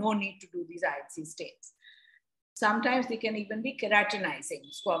carcinoma, no need to do these IHC stains. Sometimes they can even be keratinizing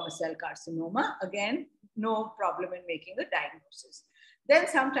squamous cell carcinoma. Again, no problem in making a diagnosis. Then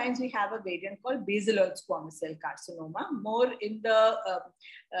sometimes we have a variant called basaloid squamous cell carcinoma, more in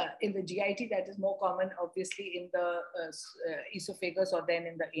the GIT, that is more common, obviously, in the esophagus or then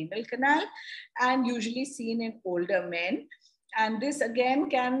in the anal canal, and usually seen in older men. And this again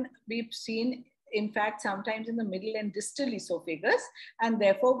can be seen, in fact, sometimes in the middle and distal esophagus, and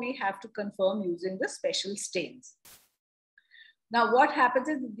therefore we have to confirm using the special stains. Now, what happens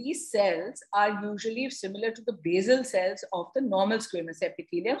is these cells are usually similar to the basal cells of the normal squamous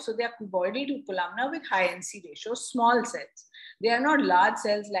epithelium. So they are cuboidal to columnar with high NC ratio, small cells. They are not large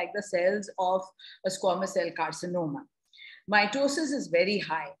cells like the cells of a squamous cell carcinoma. Mitosis is very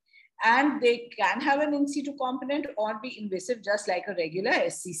high, and they can have an in situ component or be invasive, just like a regular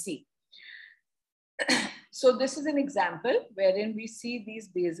SCC. So this is an example wherein we see these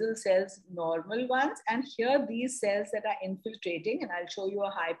basal cells, normal ones, and here these cells that are infiltrating, and I'll show you a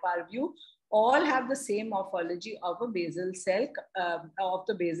high power view, all have the same morphology of a basal cell, of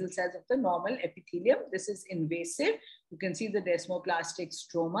the basal cells of the normal epithelium. This is invasive. You can see the desmoplastic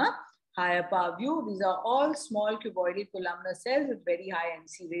stroma, higher power view. These are all small cuboidal columnar cells with very high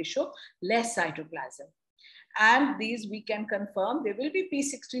NC ratio, less cytoplasm. And these we can confirm they will be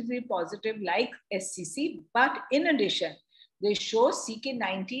P63 positive like SCC, but in addition, they show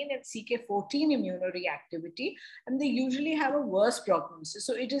CK19 and CK14 immunoreactivity, and they usually have a worse prognosis.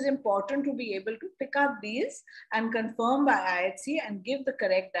 So it is important to be able to pick up these and confirm by IHC and give the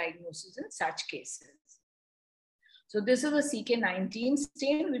correct diagnosis in such cases. So this is a CK19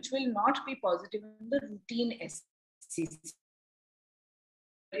 stain, which will not be positive in the routine SCC.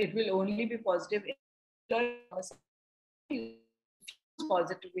 It will only be positive in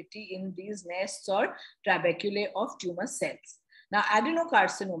positivity in these nests or trabeculae of tumor cells. Now,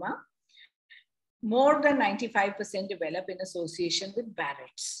 adenocarcinoma, more than 95% develop in association with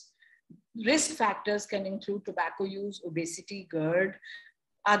Barrett's. Risk factors can include tobacco use, obesity, GERD,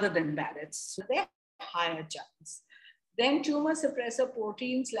 other than Barrett's. So they're higher chance. Then tumor suppressor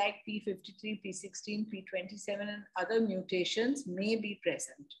proteins like P53, P16, P27, and other mutations may be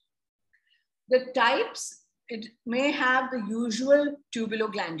present. The types, it may have the usual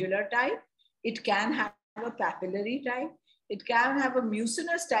tubuloglandular type. It can have a papillary type. It can have a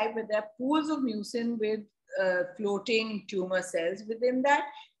mucinous type where there are pools of mucin with floating tumor cells within that.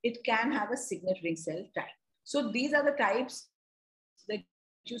 It can have a signet ring cell type. So these are the types that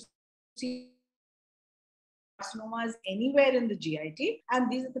you see carcinomas anywhere in the GIT,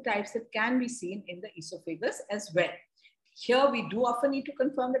 and these are the types that can be seen in the esophagus as well. Here we do often need to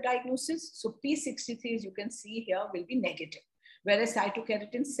confirm the diagnosis. So P63, as you can see here, will be negative, whereas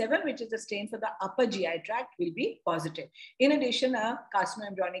cytokeratin 7, which is the stain for the upper GI tract, will be positive. In addition, a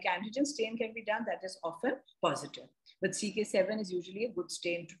carcinoembryonic antigen stain can be done that is often positive. But CK7 is usually a good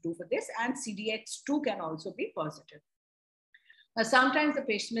stain to do for this, and CDX2 can also be positive. Now, sometimes the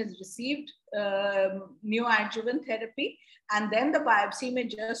patient has received neoadjuvant therapy, and then the biopsy may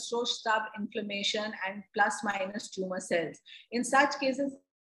just show sub-inflammation and plus minus tumor cells. In such cases,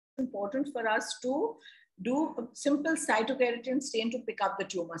 it's important for us to do a simple cytokeratin stain to pick up the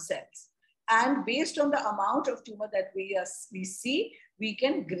tumor cells. And based on the amount of tumor that we see, we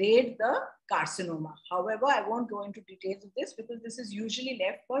can grade the carcinoma. However, I won't go into details of this because this is usually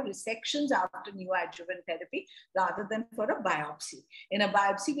left for resections after neoadjuvant therapy rather than for a biopsy. In a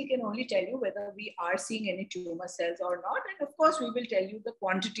biopsy, we can only tell you whether we are seeing any tumor cells or not. And of course, we will tell you the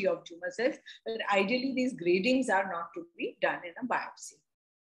quantity of tumor cells, but ideally these gradings are not to be done in a biopsy.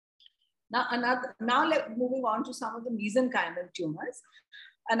 Now moving on to some of the mesenchymal tumors.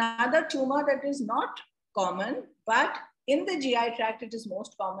 Another tumor that is not common, but in the GI tract, it is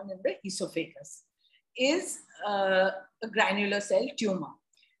most common in the esophagus, is a granular cell tumor.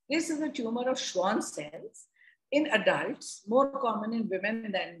 This is a tumor of Schwann cells in adults, more common in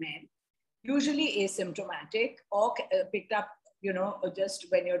women than men, usually asymptomatic or picked up, just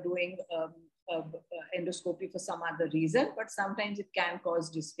when you're doing endoscopy for some other reason, but sometimes it can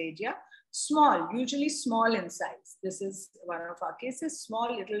cause dysphagia. Small, usually small in size. This is one of our cases,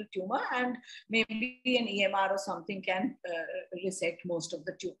 small little tumor, and maybe an EMR or something can resect most of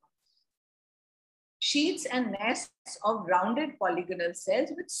the tumor. Sheets and nests of rounded polygonal cells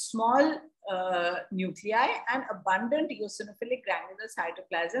with small nuclei and abundant eosinophilic granular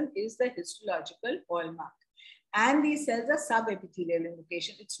cytoplasm is the histological hallmark. And these cells are subepithelial in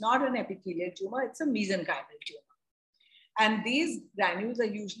location. It's not an epithelial tumor, it's a mesenchymal tumor. And these granules are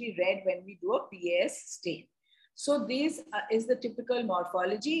usually red when we do a PAS stain. So this is the typical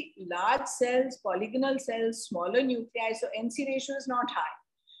morphology: large cells, polygonal cells, smaller nuclei. So NC ratio is not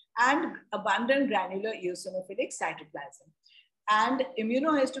high, and abundant granular eosinophilic cytoplasm. And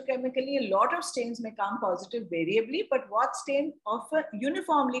immunohistochemically, a lot of stains may come positive variably, but what stain often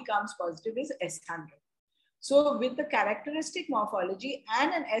uniformly comes positive is S100. So with the characteristic morphology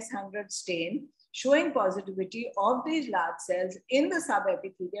and an S100 stain showing positivity of these large cells in the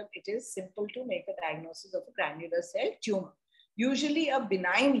subepithelium, it is simple to make a diagnosis of a granular cell tumor. Usually a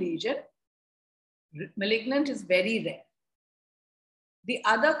benign lesion, malignant is very rare. The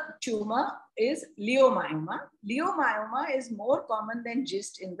other tumor is leiomyoma. Leiomyoma is more common than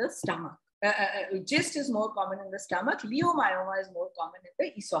GIST in the stomach. GIST is more common in the stomach. Leiomyoma is more common in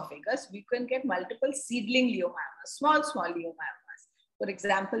the esophagus. We can get multiple seedling leiomyomas, small leiomyomas. For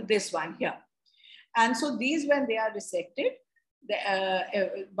example, this one here. And so these, when they are resected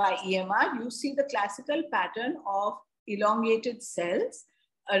by EMR, you see the classical pattern of elongated cells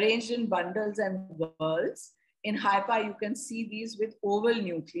arranged in bundles and whorls. In hyper, you can see these with oval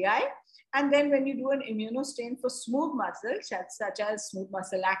nuclei. And then when you do an immunostain for smooth muscles, such as smooth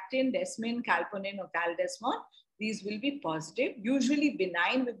muscle actin, desmin, calponin, or caldesmon, these will be positive, usually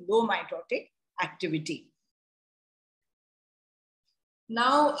benign with low mitotic activity.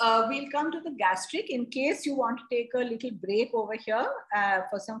 Now we'll come to the gastric. In case you want to take a little break over here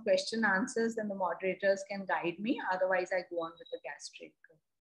for some question answers, then the moderators can guide me. Otherwise, I go on with the gastric.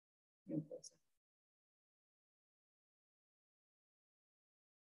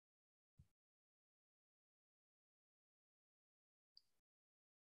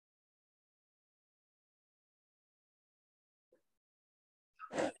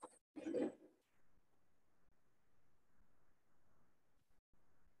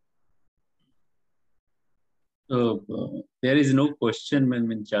 So there is no question,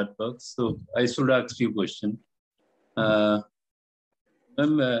 ma'am, in chat box. So I should ask you question. Ma'am,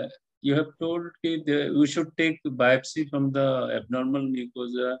 you have told that we should take biopsy from the abnormal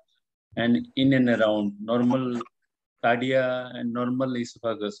mucosa and in and around normal cardia and normal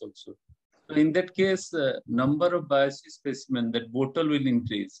esophagus also. So in that case, number of biopsy specimen, that bottle will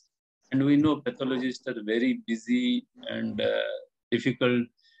increase. And we know pathologists are very busy and difficult.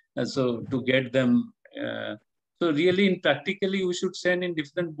 So to get them, so really in practically we should send in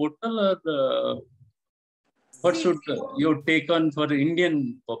different bottle, or what should your take on for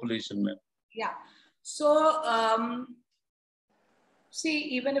Indian population, ma'am? Yeah. So see,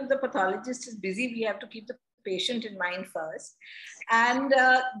 even if the pathologist is busy, we have to keep the patient in mind first. And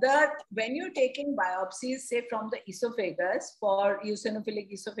when you're taking biopsies, say from the esophagus for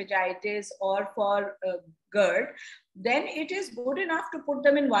eosinophilic esophagitis or for GERD, then it is good enough to put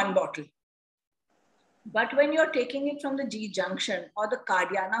them in one bottle. But when you're taking it from the G junction or the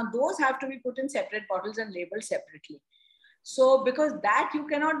cardia, now those have to be put in separate bottles and labeled separately. So because that you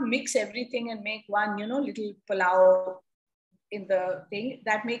cannot mix everything and make one, little pulao in the thing,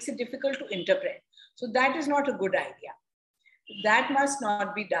 that makes it difficult to interpret. So that is not a good idea. That must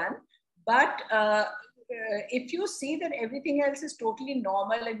not be done. But if you see that everything else is totally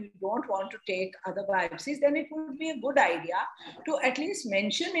normal and you don't want to take other biopsies, then it would be a good idea to at least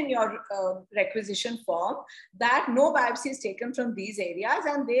mention in your requisition form that no biopsy is taken from these areas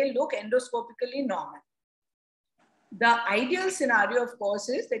and they look endoscopically normal. The ideal scenario, of course,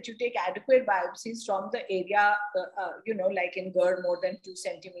 is that you take adequate biopsies from the area, like in GERD more than 2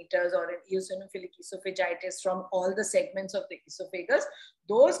 centimeters or in eosinophilic esophagitis from all the segments of the esophagus.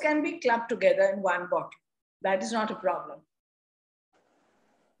 Those can be clubbed together in one bottle. That is not a problem.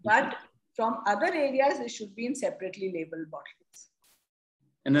 But from other areas, they should be in separately labeled bottles.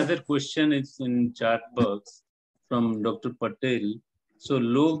 Another question is in chat box from Dr. Patel. So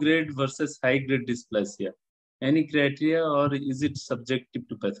low grade versus high grade dysplasia. Any criteria or is it subjective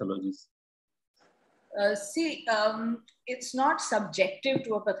to pathologists? It's not subjective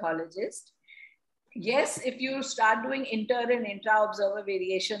to a pathologist. Yes, if you start doing inter and intra-observer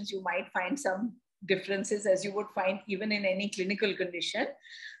variations, you might find some differences as you would find even in any clinical condition.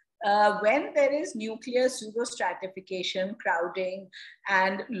 When there is nuclear pseudostratification, crowding,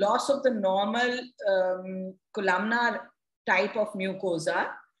 and loss of the normal columnar type of mucosa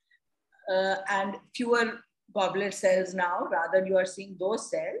and fewer goblet cells now, rather you are seeing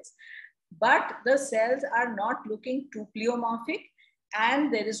those cells, but the cells are not looking too pleomorphic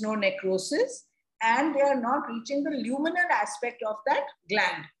and there is no necrosis and they are not reaching the luminal aspect of that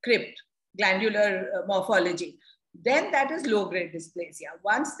gland, crypt, glandular morphology, then that is low-grade dysplasia.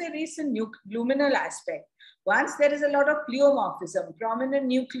 Once there is a luminal aspect, once there is a lot of pleomorphism,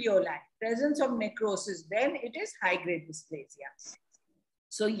 prominent nucleoli, presence of necrosis, then it is high-grade dysplasia.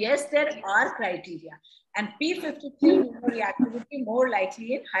 So yes, there are criteria. And P53 reactivity more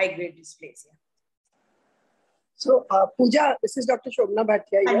likely in high-grade dysplasia. So Pooja, this is Dr. Shobna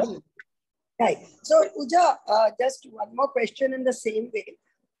Bhatia here. Hi. So Pooja, just one more question in the same way.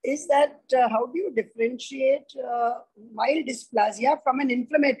 Is that how do you differentiate mild dysplasia from an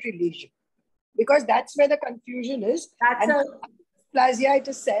inflammatory lesion? Because that's where the confusion is. Dysplasia, it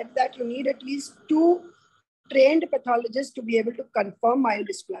is said that you need at least 2 trained pathologists to be able to confirm mild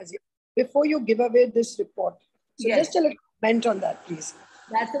dysplasia before you give away this report. So just a little comment on that, please.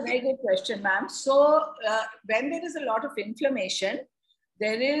 That's a very good question, ma'am. So when there is a lot of inflammation,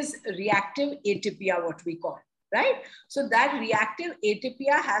 there is reactive atypia, what we call, right? So that reactive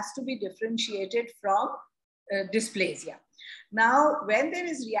atypia has to be differentiated from dysplasia. Now, when there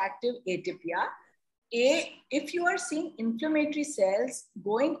is reactive atypia, if you are seeing inflammatory cells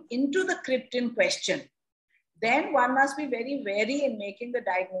going into the crypt in question, then one must be very wary in making the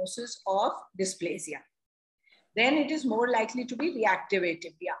diagnosis of dysplasia. Then it is more likely to be reactive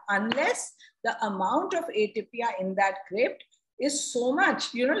atypia, unless the amount of atypia in that crypt is so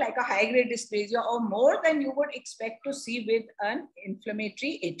much, like a high-grade dysplasia or more than you would expect to see with an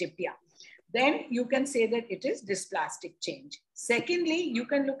inflammatory atypia. Then you can say that it is dysplastic change. Secondly, you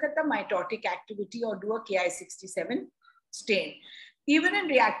can look at the mitotic activity or do a Ki67 stain. Even in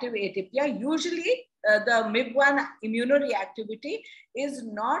reactive atypia, usually the MIB1 immunoreactivity is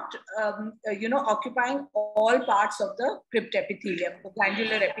not, occupying all parts of the crypt epithelium, the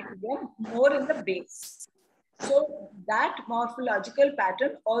glandular epithelium, more in the base. So that morphological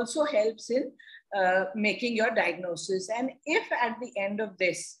pattern also helps in making your diagnosis. And if at the end of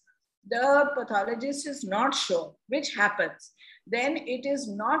this, the pathologist is not sure, which happens, then it is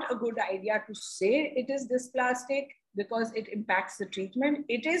not a good idea to say it is dysplastic because it impacts the treatment.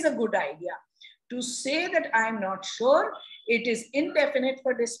 It is a good idea To say that I'm not sure, it is indefinite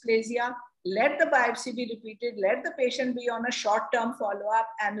for dysplasia. Let the biopsy be repeated. Let the patient be on a short-term follow-up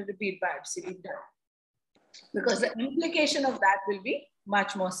and a repeat biopsy be done. Because the implication of that will be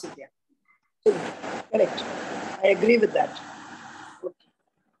much more severe. Correct. I agree with that.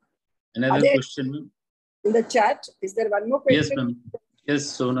 Another question, ma'am? In the chat, is there one more question? Yes, ma'am. Yes,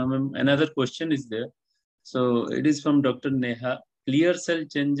 Sona, ma'am. Another question is there. So it is from Dr. Neha. Clear cell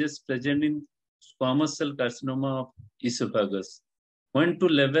changes present in squamous cell carcinoma of esophagus. When to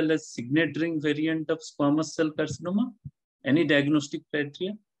level as signet ring variant of squamous cell carcinoma? Any diagnostic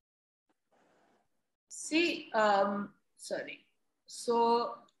criteria? See, sorry.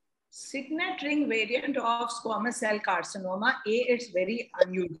 So, signet ring variant of squamous cell carcinoma, it's very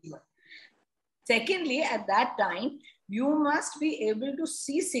unusual. Secondly, at that time, you must be able to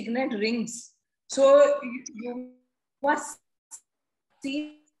see signet rings. So, you must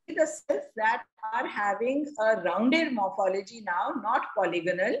see the cells that are having a rounded morphology now, not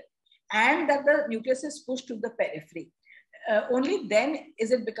polygonal, and that the nucleus is pushed to the periphery. Only then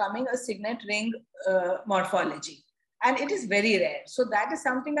is it becoming a signet ring morphology. And it is very rare. So that is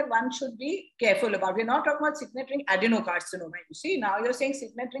something that one should be careful about. We're not talking about signet ring adenocarcinoma. You see, now you're saying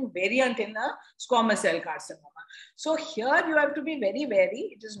signet ring variant in a squamous cell carcinoma. So here you have to be very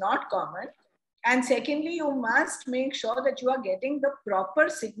wary. It is not common. And secondly, you must make sure that you are getting the proper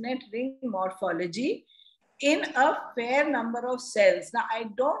signet ring morphology in a fair number of cells. Now, I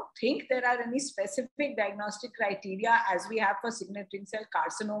don't think there are any specific diagnostic criteria as we have for signet ring cell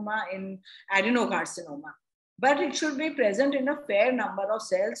carcinoma in adenocarcinoma, but it should be present in a fair number of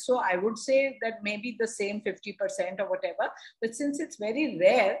cells. So I would say that maybe the same 50% or whatever, but since it's very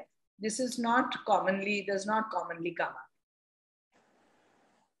rare, this is not commonly, does not commonly come up.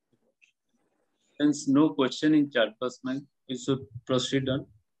 Since no question in chat box, ma'am, we should proceed on.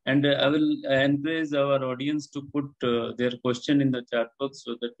 And I will encourage our audience to put their question in the chat box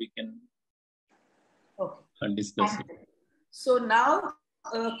so that we can discuss it. So now,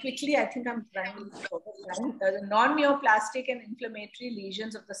 quickly, I think I'm trying to the non-neoplastic and inflammatory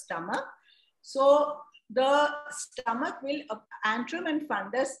lesions of the stomach. So the stomach will, antrum and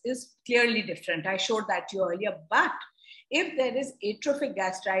fundus is clearly different. I showed that to you earlier, but if there is atrophic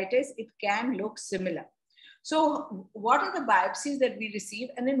gastritis, it can look similar. So what are the biopsies that we receive?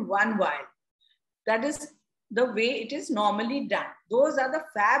 And in one vial, that is the way it is normally done. Those are the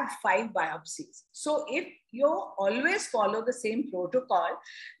Fab5 biopsies. So if you always follow the same protocol,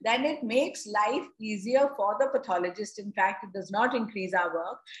 then it makes life easier for the pathologist. In fact, it does not increase our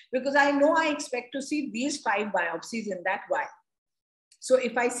work because I know I expect to see these 5 biopsies in that vial. So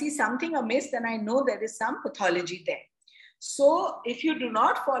if I see something amiss, then I know there is some pathology there. So if you do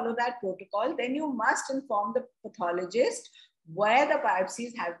not follow that protocol, then you must inform the pathologist where the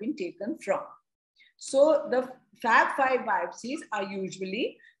biopsies have been taken from. So the Fab5 biopsies are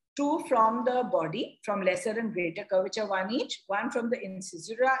usually 2 from the body, from lesser and greater curvature, 1 each, 1 from the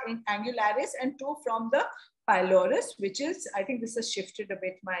incisura angularis and 2 from the pylorus, which is, I think this has shifted a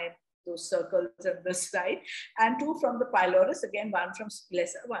bit, those circles on this side, and 2 from the pylorus, again 1 from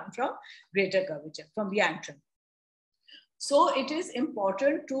lesser, 1 from greater curvature, from the antrum. So it is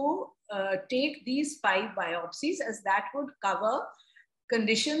important to take these 5 biopsies, as that would cover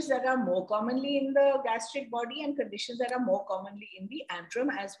conditions that are more commonly in the gastric body and conditions that are more commonly in the antrum,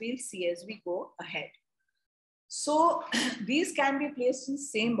 as we'll see as we go ahead. So these can be placed in the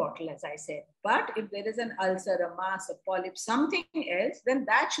same bottle, as I said. But if there is an ulcer, a mass, a polyp, something else, then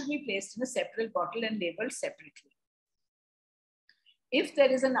that should be placed in a separate bottle and labeled separately. If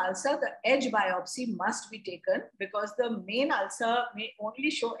there is an ulcer, the edge biopsy must be taken because the main ulcer may only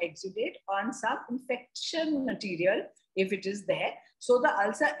show exudate on some infection material if it is there. So the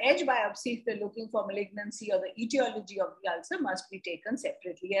ulcer edge biopsy, if they're looking for malignancy or the etiology of the ulcer, must be taken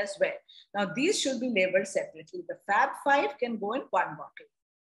separately as well. Now these should be labeled separately. The Fab5 can go in 1 bottle.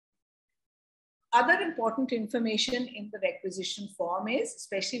 Other important information in the requisition form is,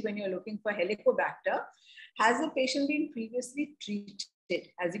 especially when you're looking for Helicobacter, has the patient been previously treated?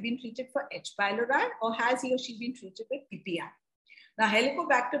 Has he been treated for H. pylori or has he or she been treated with PPI? Now,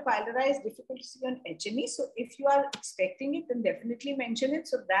 Helicobacter pylori is difficult to see on H&E. So if you are expecting it, then definitely mention it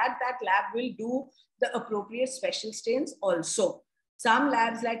so that that lab will do the appropriate special stains also. Some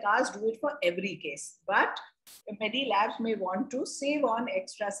labs like ours do it for every case, but many labs may want to save on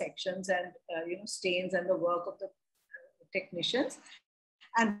extra sections and stains and the work of the technicians,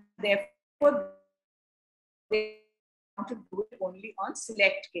 and therefore they want to do it only on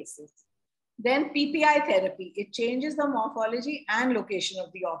select cases. Then PPI therapy, it changes the morphology and location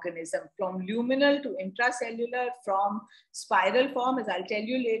of the organism from luminal to intracellular, from spiral form, as I'll tell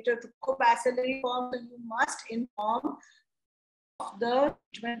you later, to cobacillary form. So you must inform the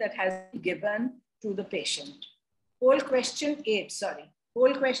treatment that has been given to the patient. Poll question 8, sorry.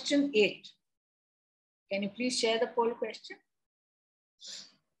 Poll question 8. Can you please share the poll question?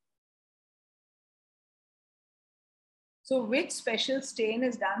 So which special stain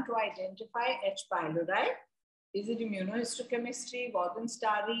is done to identify H. pylori? Is it immunohistochemistry,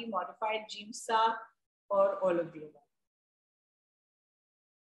 Warden-Starry, modified GIMSA, or all of the above?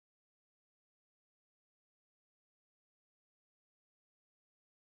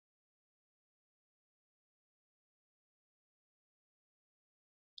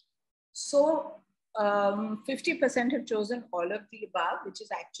 So 50% have chosen all of the above, which is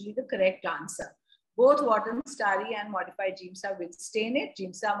actually the correct answer. Both Warden-Starry and modified GIMSA will stain it.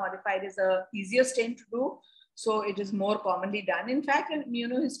 GIMSA modified is a easier stain to do, so it is more commonly done. In fact,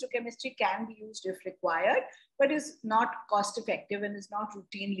 immunohistochemistry can be used if required, but is not cost effective and is not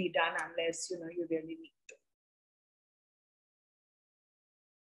routinely done unless you really need to.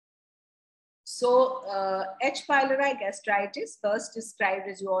 So H. pylori gastritis, first described,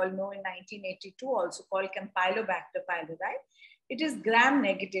 as you all know, in 1982, also called Campylobacter pylori. It is gram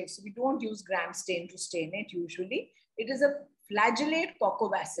negative, so we don't use gram stain to stain it usually. It is a flagellate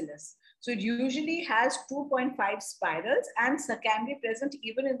coccobacillus. So it usually has 2.5 spirals and can be present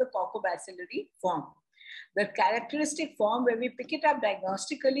even in the coccobacillary form. The characteristic form where we pick it up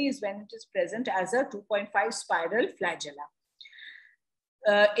diagnostically is when it is present as a 2.5 spiral flagella.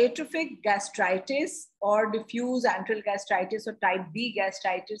 Atrophic gastritis or diffuse antral gastritis or type B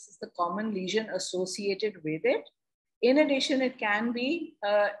gastritis is the common lesion associated with it. In addition, it can be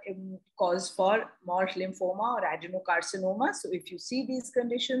cause for Mort lymphoma or adenocarcinoma. So if you see these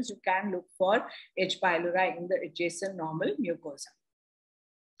conditions, you can look for H. pylori in the adjacent normal mucosa.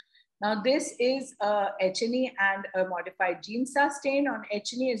 Now, this is H&E and a modified GIMSA stain. On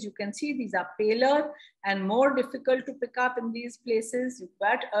H&E, as you can see, these are paler and more difficult to pick up in these places,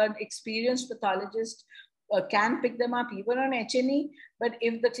 but an experienced pathologist can pick them up even on H&E. But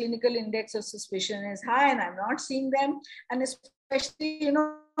if the clinical index of suspicion is high and I'm not seeing them, and especially,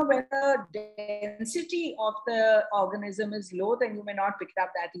 when the density of the organism is low, then you may not pick it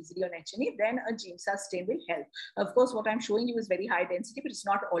up that easily on H&E, then a GIMSA stain will help. Of course, what I'm showing you is very high density, but it's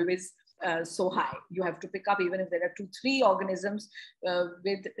not always so high. You have to pick up, even if there are 2-3 organisms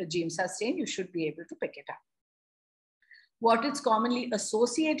with a GIMSA stain, you should be able to pick it up. What it's commonly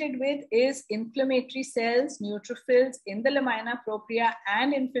associated with is inflammatory cells, neutrophils in the lamina propria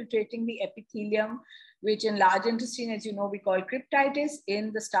and infiltrating the epithelium, which in large intestine, as you know, we call cryptitis.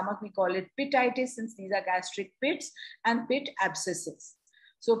 In the stomach, we call it pititis, since these are gastric pits, and pit abscesses.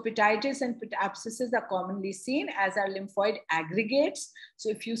 So pititis and pit abscesses are commonly seen, as are lymphoid aggregates. So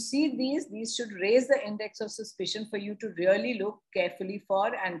if you see these should raise the index of suspicion for you to really look carefully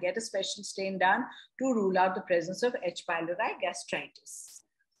for and get a special stain done to rule out the presence of H. pylori gastritis.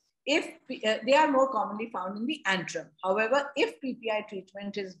 If they are more commonly found in the antrum. However, if PPI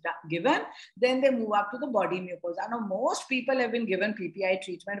treatment is given, then they move up to the body mucosa. Now, most people have been given PPI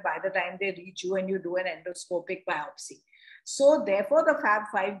treatment by the time they reach you and you do an endoscopic biopsy. So therefore, the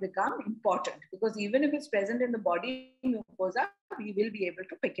Fab5 become important, because even if it's present in the body mucosa, we will be able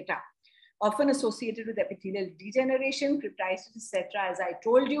to pick it up. Often associated with epithelial degeneration, cryptitis, etc. As I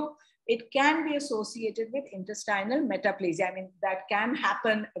told you, it can be associated with intestinal metaplasia. I mean, that can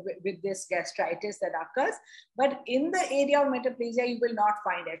happen with this gastritis that occurs, but in the area of metaplasia, you will not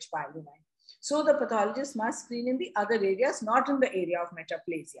find H. pylori. So the pathologist must screen in the other areas, not in the area of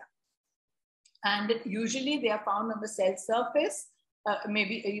metaplasia. And usually they are found on the cell surface,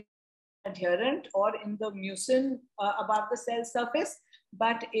 maybe adherent or in the mucin above the cell surface.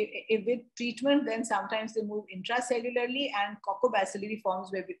 But if with treatment, then sometimes they move intracellularly, and coccobacillary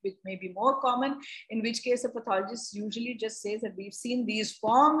forms which may be more common, in which case a pathologist usually just says that we've seen these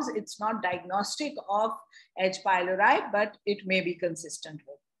forms. It's not diagnostic of H. pylori, but it may be consistent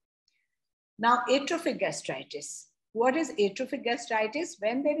with. Now, atrophic gastritis. What is atrophic gastritis?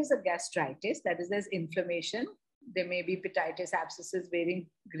 When there is a gastritis, that is, there's inflammation, there may be pititis, abscesses, varying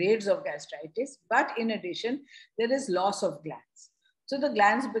grades of gastritis, but in addition, there is loss of glands. So the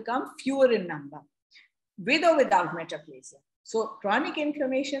glands become fewer in number, with or without metaplasia. So chronic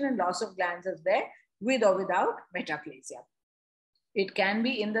inflammation and loss of glands is there, with or without metaplasia. It can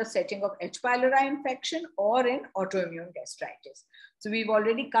be in the setting of H. pylori infection or in autoimmune gastritis. So we've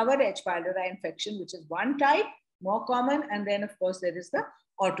already covered H. pylori infection, which is one type, more common. And then, of course, there is the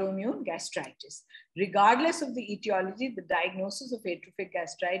autoimmune gastritis. Regardless of the etiology, the diagnosis of atrophic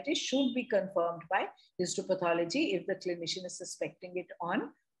gastritis should be confirmed by histopathology if the clinician is suspecting it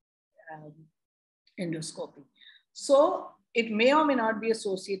on endoscopy. So it may or may not be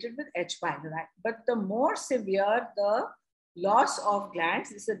associated with H. pylori, but the more severe the loss of glands,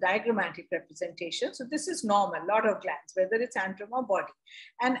 this is a diagrammatic representation. So this is normal, lot of glands, whether it's antrum or body.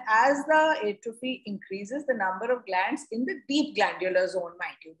 And as the atrophy increases, the number of glands in the deep glandular zone,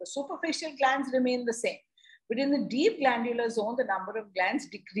 mind you, the superficial glands remain the same, but in the deep glandular zone, the number of glands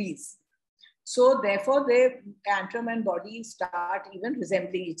decrease. So therefore, the antrum and body start even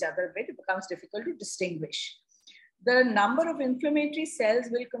resembling each other a bit. It becomes difficult to distinguish. The number of inflammatory cells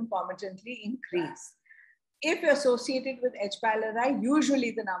will concomitantly increase. If associated with H. pylori, usually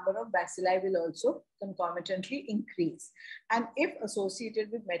the number of bacilli will also concomitantly increase. And if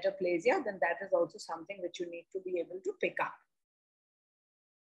associated with metaplasia, then that is also something which you need to be able to pick up.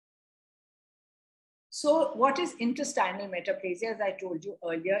 So what is intestinal metaplasia? As I told you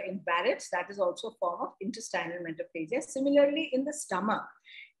earlier, in Barrett's, that is also a form of intestinal metaplasia. Similarly, in the stomach,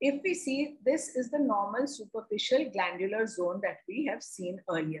 if we see, this is the normal superficial glandular zone that we have seen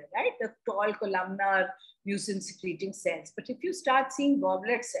earlier, right? The tall columnar mucin secreting cells. But if you start seeing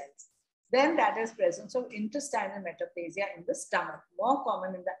goblet cells, then that is presence of intestinal metaplasia in the stomach, more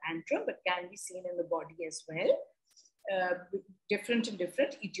common in the antrum, but can be seen in the body as well, different in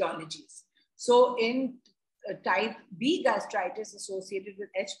different etiologies. So in type B gastritis associated with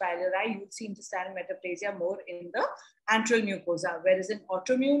H. pylori, you would see intestinal metaplasia more in the antral mucosa, whereas in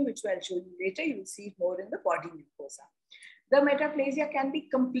autoimmune, which I'll show you later, you will see it more in the body mucosa. The metaplasia can be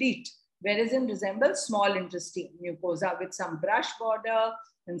complete, whereas it resembles small intestine mucosa with some brush border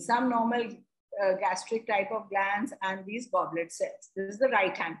and some normal gastric type of glands and these goblet cells. This is the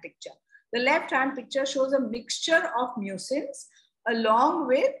right-hand picture. The left-hand picture shows a mixture of mucins along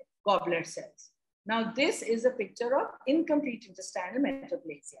with goblet cells. Now, this is a picture of incomplete intestinal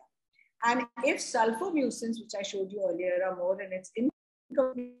metaplasia. And if sulfomucins, which I showed you earlier, are more in its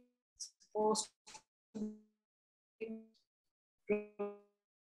incomplete post and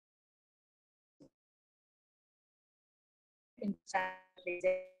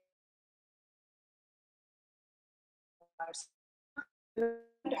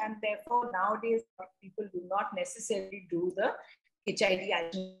therefore nowadays people do not necessarily do the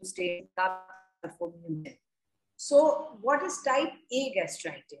HID stage. So what is type A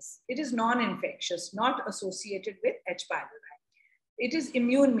gastritis? It is non-infectious, not associated with H. pylori. It is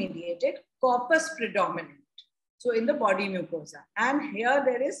immune mediated, corpus predominant. So in the body mucosa. And here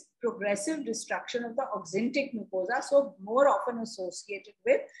there is progressive destruction of the oxyntic mucosa, so more often associated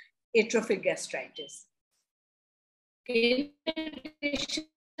with atrophic gastritis. In addition,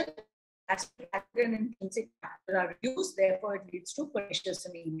 gastric and intrinsic factors are reduced, therefore it leads to pernicious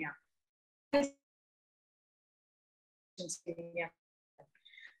anemia.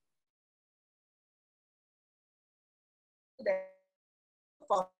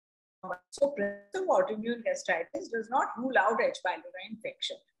 So presence of autoimmune gastritis does not rule out H. pylori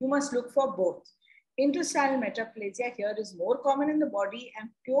infection. You must look for both. Intestinal metaplasia here is more common in the body, and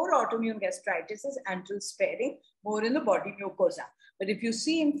pure autoimmune gastritis is antral sparing, more in the body mucosa. But if you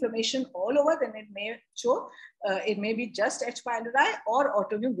see inflammation all over, then it may show, it may be just H. pylori or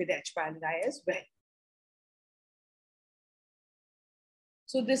autoimmune with H. pylori as well.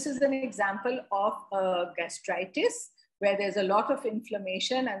 So this is an example of gastritis where there's a lot of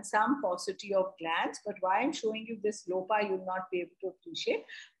inflammation and some paucity of glands. But why I'm showing you this low-pi, you'll not be able to appreciate.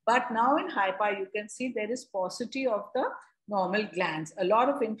 But now in high-pi, you can see there is paucity of the normal glands, a lot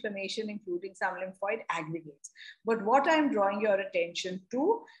of inflammation, including some lymphoid aggregates. But what I'm drawing your attention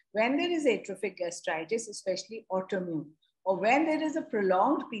to, when there is atrophic gastritis, especially autoimmune, or when there is a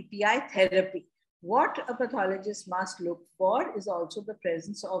prolonged PPI therapy, what a pathologist must look for is also the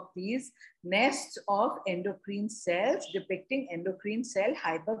presence of these nests of endocrine cells depicting endocrine cell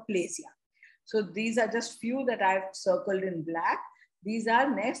hyperplasia. So these are just few that I've circled in black. These are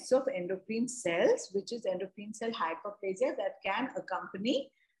nests of endocrine cells, which is endocrine cell hyperplasia that can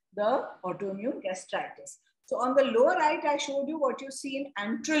accompany the autoimmune gastritis. So on the lower right, I showed you what you see in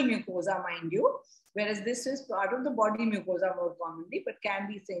antral mucosa, mind you, whereas this is part of the body mucosa more commonly, but can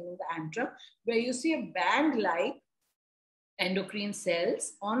be seen in the antrum, where you see a band-like endocrine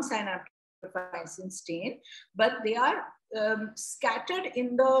cells on synaptophysin stain, but they are scattered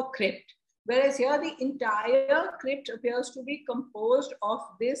in the crypt. Whereas here the entire crypt appears to be composed of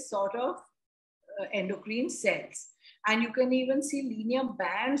this sort of endocrine cells. And you can even see linear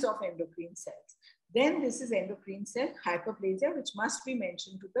bands of endocrine cells. Then this is endocrine cell hyperplasia, which must be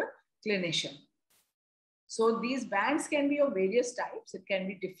mentioned to the clinician. So these bands can be of various types. It can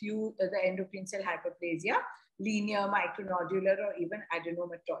be diffuse, the endocrine cell hyperplasia, linear, micronodular, or even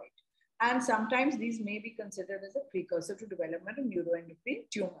adenomatoid. And sometimes these may be considered as a precursor to development of neuroendocrine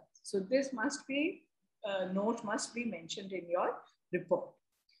tumors. So this must be, note must be mentioned in your report.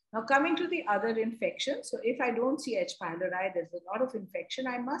 Now coming to the other infections. So if I don't see H. pylori, there's a lot of infection,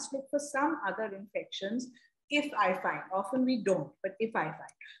 I must look for some other infections if I find. Often we don't, but if I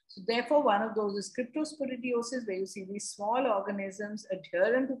find. So therefore, one of those is cryptosporidiosis, where you see these small organisms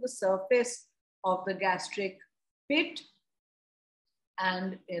adherent to the surface of the gastric pit.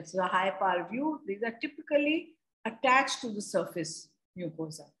 And it's a high power view. These are typically attached to the surface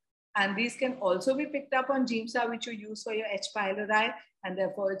mucosa. And these can also be picked up on GIMSA, which you use for your H. pylori. And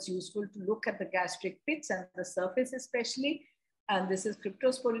therefore, it's useful to look at the gastric pits and the surface especially. And this is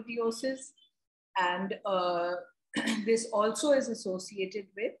cryptosporidiosis. And this also is associated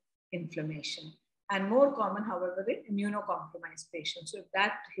with inflammation. And more common, however, in immunocompromised patients. So if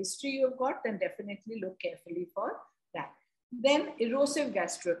that history you've got, then definitely look carefully for that. Then erosive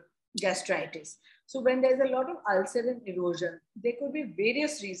gastritis. So when there's a lot of ulcer and erosion, there could be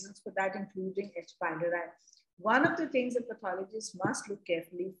various reasons for that, including H. pylori. One of the things a pathologist must look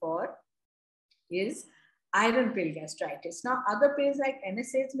carefully for is iron pill gastritis. Now, other pills like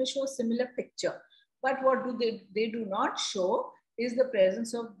NSAIDs may show a similar picture, but what do they do not show is the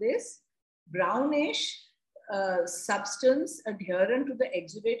presence of this brownish substance adherent to the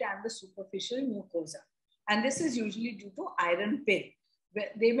exudate and the superficial mucosa. And this is usually due to iron pill.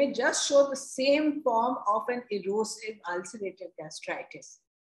 They may just show the same form of an erosive ulcerative gastritis.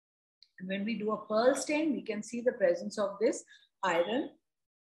 And when we do a pearl stain, we can see the presence of this iron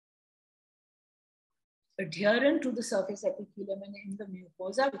adherent to the surface epithelium and in the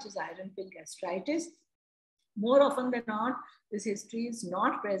mucosa, which is iron pill gastritis. More often than not, this history is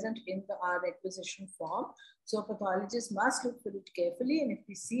not present in the requisition form. So pathologists must look for it carefully. And if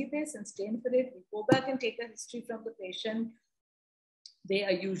we see this and stain for it, we go back and take a history from the patient. They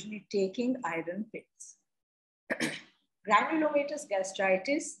are usually taking iron pills. Granulomatous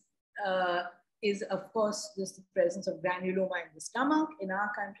gastritis is, of course, just the presence of granuloma in the stomach. In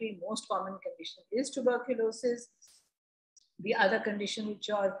our country, most common condition is tuberculosis. The other condition which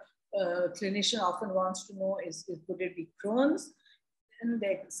your clinician often wants to know is could it be Crohn's? And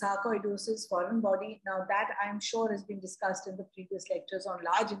the sarcoidosis, foreign body. Now that I'm sure has been discussed in the previous lectures on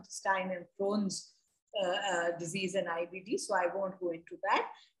large intestine and Crohn's disease and IBD. So I won't go into that.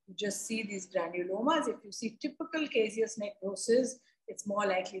 You just see these granulomas. If you see typical caseous necrosis, it's more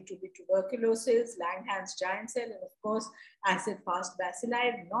likely to be tuberculosis, Langerhans giant cell, and of course, acid-fast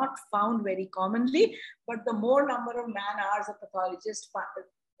bacilli, not found very commonly, but the more number of man-hours a pathologist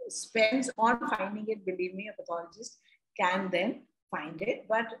spends on finding it, believe me, a pathologist can then find it.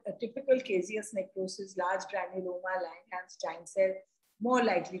 But a typical caseous necrosis, large granuloma, Langerhans giant cell, more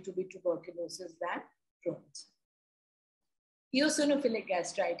likely to be tuberculosis than Crohn's. Eosinophilic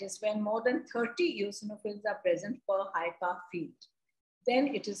gastritis, when more than 30 eosinophils are present per high-power field,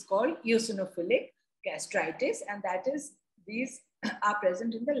 then it is called eosinophilic gastritis, and that is, these are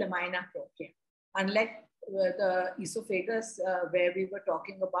present in the lamina propria. Unlike the esophagus where we were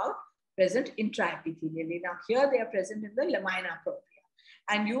talking about, present intraepithelially. Now here they are present in the lamina propria.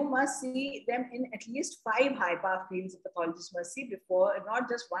 And you must see them in at least 5 high-power fields the pathologist must see before, not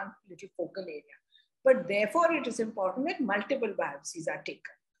just one little focal area. But therefore, it is important that multiple biopsies are taken.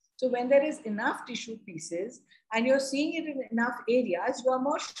 So when there is enough tissue pieces and you're seeing it in enough areas, you are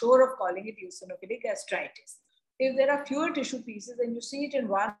more sure of calling it eosinophilic gastritis. If there are fewer tissue pieces and you see it in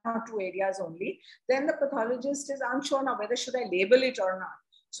 1 or 2 areas only, then the pathologist is unsure now whether should I label it or not.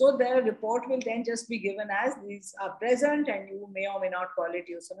 So the report will then just be given as these are present, and you may or may not call it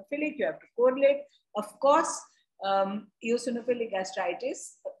eosinophilic. You have to correlate. Of course, eosinophilic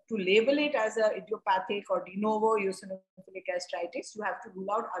gastritis, to label it as a idiopathic or de novo eosinophilic gastritis, you have to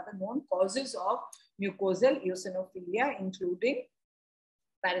rule out other known causes of mucosal eosinophilia, including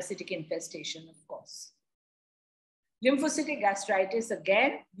parasitic infestation, of course. Lymphocytic gastritis,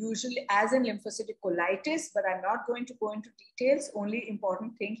 again, usually as in lymphocytic colitis, but I'm not going to go into details. Only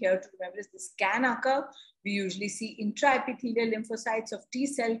important thing here to remember is this can occur. We usually see intraepithelial lymphocytes of T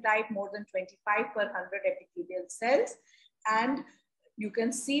cell type, more than 25 per 100 epithelial cells. And you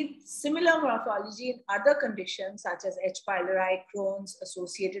can see similar morphology in other conditions such as H. pylori, Crohn's,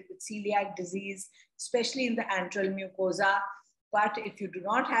 associated with celiac disease, especially in the antral mucosa. But if you do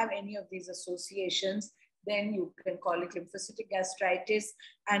not have any of these associations, then you can call it lymphocytic gastritis.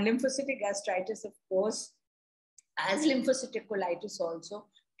 And lymphocytic gastritis, of course, as lymphocytic colitis also,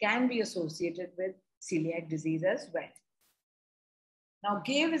 can be associated with celiac disease as well. Now,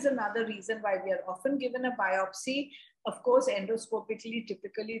 GAVE is another reason why we are often given a biopsy. Of course, endoscopically,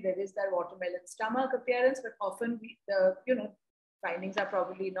 typically there is that watermelon stomach appearance, but often the findings are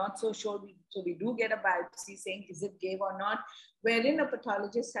probably not so sure. So we do get a biopsy saying, is it GAVE or not? Wherein a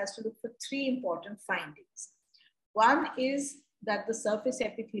pathologist has to look for three important findings. One is that the surface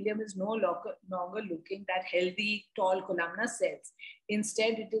epithelium is no longer looking that healthy, tall columnar cells.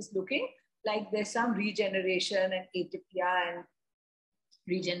 Instead, it is looking like there's some regeneration and atypia and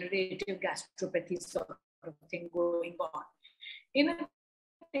regenerative gastropathy sort of thing going on. In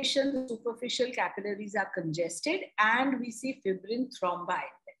addition, the superficial capillaries are congested and we see fibrin thrombi.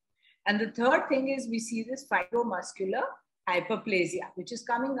 And the third thing is we see this fibromuscular hyperplasia, which is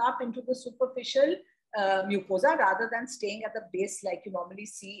coming up into the superficial mucosa rather than staying at the base like you normally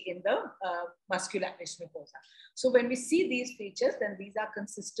see in the muscularis mucosa. So when we see these features, then these are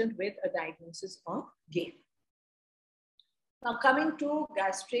consistent with a diagnosis of GAVE. Now coming to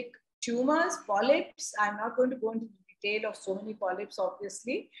gastric tumors, polyps, I'm not going to go into the detail of so many polyps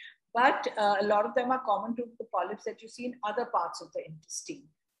obviously, but a lot of them are common to the polyps that you see in other parts of the intestine.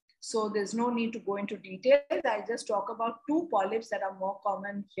 So there's no need to go into details. I just talk about two polyps that are more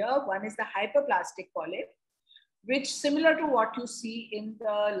common here. One is the hyperplastic polyp, which similar to what you see in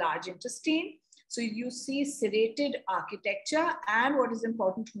the large intestine. So you see serrated architecture, and what is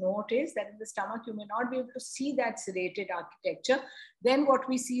important to note is that in the stomach, you may not be able to see that serrated architecture. Then what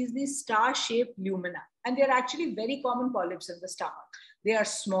we see is these star-shaped lumina, and they're actually very common polyps in the stomach. They are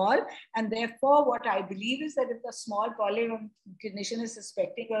small, and therefore what I believe is that if the small polyp clinician is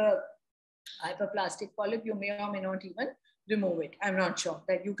suspecting a hyperplastic polyp, you may or may not even remove it. I'm not sure,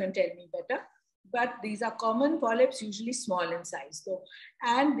 that you can tell me better. But these are common polyps, usually small in size. So,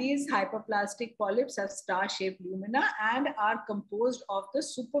 and these hyperplastic polyps have star-shaped lumina and are composed of the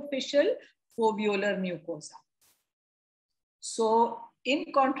superficial foveolar mucosa. So in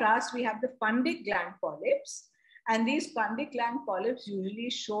contrast, we have the fundic gland polyps. And these fundic gland polyps usually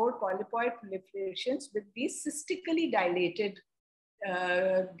show polypoid proliferations with these cystically dilated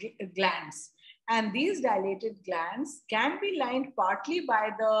glands. And these dilated glands can be lined partly by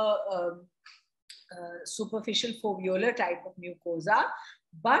the superficial foveolar type of mucosa,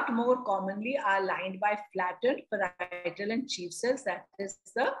 but more commonly are lined by flattened parietal and chief cells, that is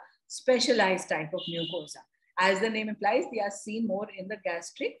the specialized type of mucosa. As the name implies, they are seen more in the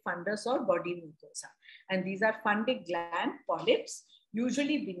gastric, fundus or body mucosa. And these are fundic gland polyps,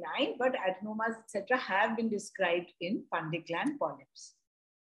 usually benign, but adenomas, etc. have been described in fundic gland polyps.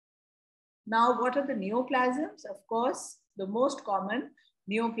 Now, what are the neoplasms? Of course, the most common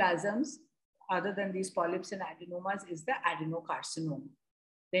neoplasms other than these polyps and adenomas is the adenocarcinoma.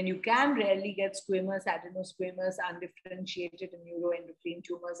 Then you can rarely get squamous, adenosquamous, undifferentiated neuroendocrine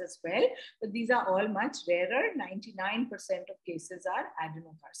tumors as well, but these are all much rarer. 99% of cases are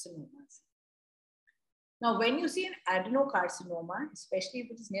adenocarcinomas. Now, when you see an adenocarcinoma, especially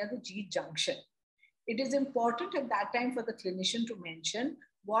if it is near the G junction, it is important at that time for the clinician to mention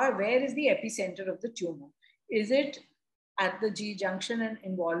where is the epicenter of the tumor. Is it at the G junction and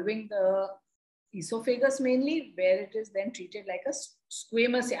involving the esophagus mainly, where it is then treated like a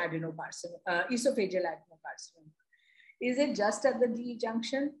squamous adenocarcinoma, esophageal adenocarcinoma? Is it just at the G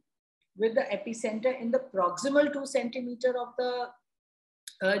junction with the epicenter in the proximal 2 centimeter of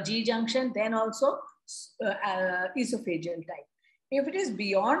the G junction, then also esophageal type? If it is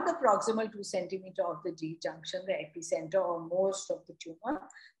beyond the proximal 2 centimeter of the G junction, the epicenter or most of the tumor,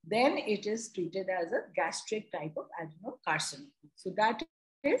 then it is treated as a gastric type of adenocarcinoma. So that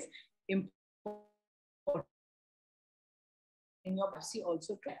is important in your biopsy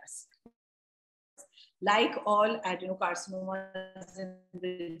also to us. Like all adenocarcinomas in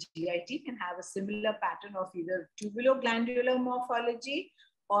the GIT can have a similar pattern of either tubuloglandular morphology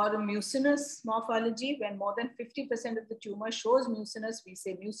or mucinous morphology. When more than 50% of the tumor shows mucinous, we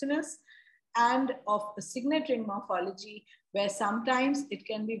say mucinous, and of a signet ring morphology, where sometimes it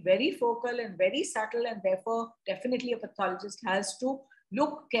can be very focal and very subtle, and therefore definitely a pathologist has to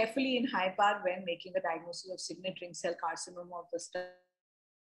look carefully in high power when making a diagnosis of signet ring cell carcinoma of the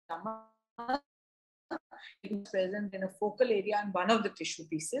stomach. It is present in a focal area in one of the tissue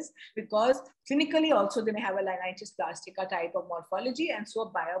pieces, because clinically also they may have a linitis plastica type of morphology, and so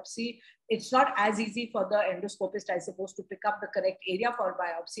a biopsy, it's not as easy for the endoscopist, I suppose, to pick up the correct area for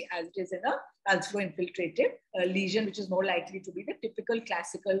biopsy as it is in a ulceroinfiltrative lesion, which is more likely to be the typical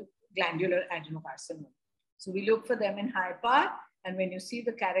classical glandular adenocarcinoma. So we look for them in high power, and when you see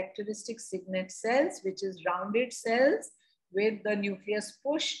the characteristic signet cells, which is rounded cells with the nucleus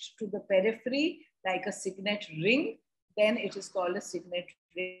pushed to the periphery like a signet ring, then it is called a signet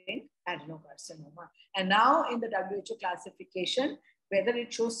ring adenocarcinoma. And now in the WHO classification, Whether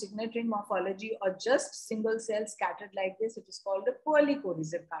it shows signet ring morphology or just single cells scattered like this, it is called a poorly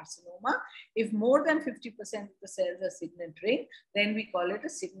cohesive carcinoma. If more than 50% of the cells are signet ring, then we call it a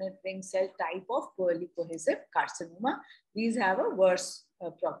signet ring cell type of poorly cohesive carcinoma. These have a worse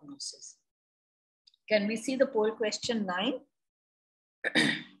prognosis. Can we see the poll question 9?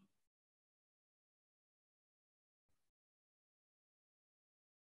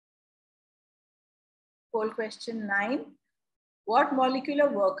 Poll question 9. What molecular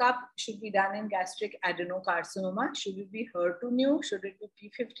workup should be done in gastric adenocarcinoma? Should it be HER2/neu? Should it be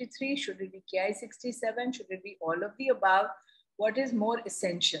P53? Should it be Ki67? Should it be all of the above? What is more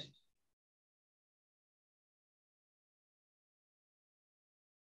essential?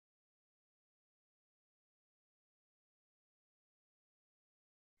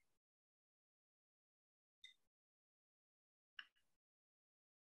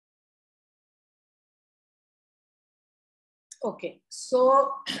 Okay,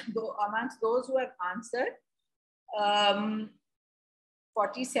 so amongst those who have answered,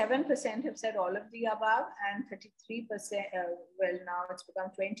 47% have said all of the above, and 33%, well, now it's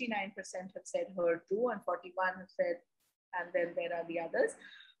become 29% have said HER2, and 41 have said, and then there are the others.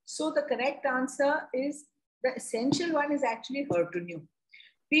 So the correct answer is, the essential one is actually HER2/neu.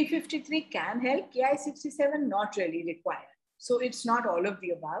 P53 can help, Ki67 not really required. So it's not all of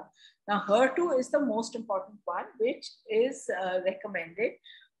the above. Now, HER2 is the most important one, which is recommended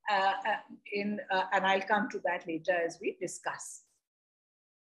and I'll come to that later as we discuss.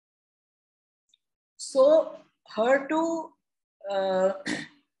 So HER2,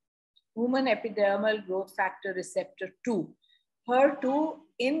 human epidermal growth factor receptor 2, HER2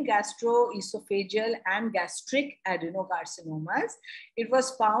 in gastroesophageal and gastric adenocarcinomas, it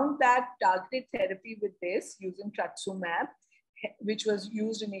was found that targeted therapy with this using trastuzumab, which was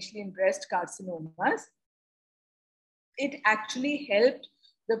used initially in breast carcinomas, it actually helped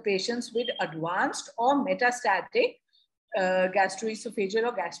the patients with advanced or metastatic gastroesophageal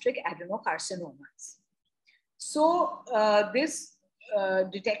or gastric adenocarcinomas. So this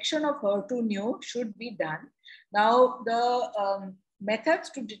detection of HER2/neu should be done. Now, the methods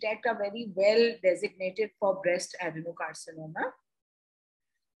to detect are very well designated for breast adenocarcinoma.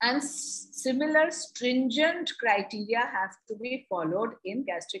 And similar stringent criteria have to be followed in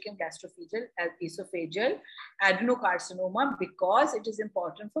gastric and esophageal adenocarcinoma because it is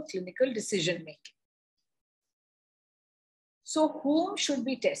important for clinical decision making. So whom should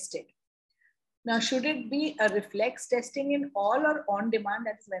be tested? Now, should it be a reflex testing in all or on demand?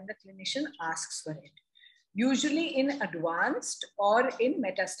 That is when the clinician asks for it. Usually in advanced or in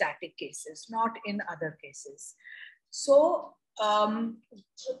metastatic cases, not in other cases. So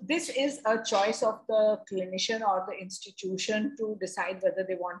this is a choice of the clinician or the institution to decide whether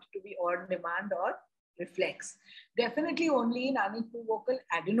they want it to be on demand or reflex. Definitely only in unequivocal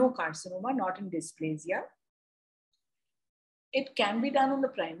adenocarcinoma, not in dysplasia. It can be done on the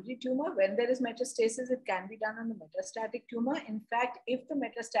primary tumor. When there is metastasis, it can be done on the metastatic tumor. In fact, if the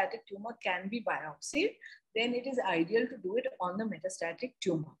metastatic tumor can be biopsied, then it is ideal to do it on the metastatic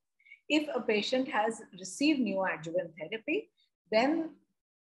tumor. If a patient has received neoadjuvant therapy, then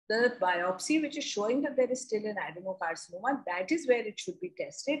the biopsy, which is showing that there is still an adenocarcinoma, that is where it should be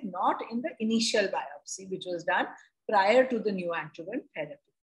tested, not in the initial biopsy, which was done prior to the neoadjuvant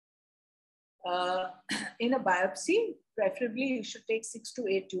therapy. In a biopsy, preferably you should take 6 to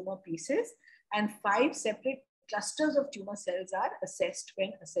 8 tumor pieces, and 5 separate clusters of tumor cells are assessed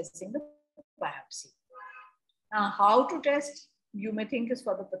when assessing the biopsy. Now, how to test, you may think is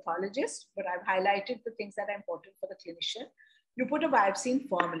for the pathologist, but I've highlighted the things that are important for the clinician. You put a biopsy in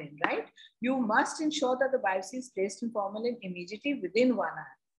formalin, right? You must ensure that the biopsy is placed in formalin immediately within 1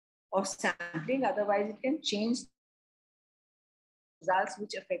 hour of sampling. Otherwise, it can change results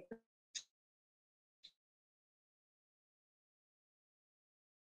which affect the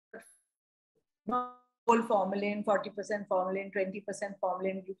whole formalin, 40% formalin, 20%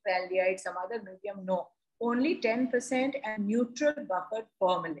 formalin, glutaraldehyde, some other medium. No, only 10% and neutral buffered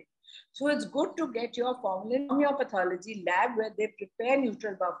formalin. So it's good to get your formalin from your pathology lab where they prepare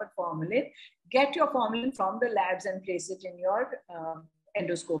neutral buffered formalin. Get your formalin from the labs and place it in your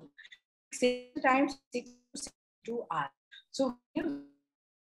endoscope. 6 times 6 to 2 hours. So you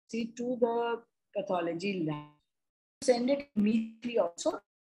see to the pathology lab, send it immediately also.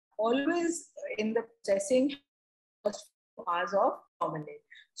 Always in the processing first 2 hours of formalin.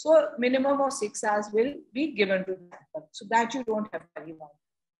 So minimum of 6 hours will be given to that. So that you don't have to worry about.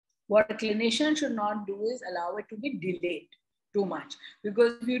 What a clinician should not do is allow it to be delayed too much.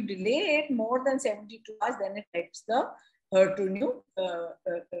 Because if you delay it more than 72 hours, then it affects the HER2/neu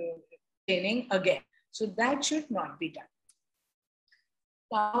staining again. So that should not be done.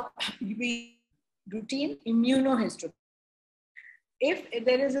 Now, we routine immunohistochemistry. If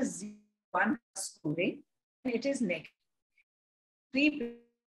there is a 0-1 scoring, it is negative. 3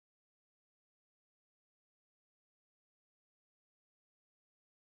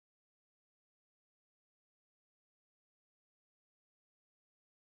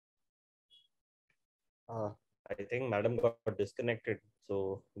 I think Madam got disconnected,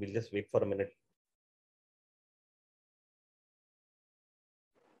 so we'll just wait for a minute.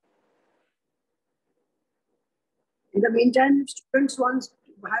 In the meantime, if students want to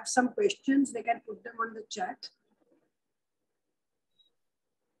have some questions, they can put them on the chat.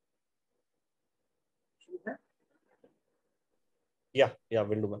 Yeah,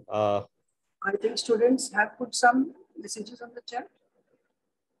 we'll do. I think students have put some messages on the chat.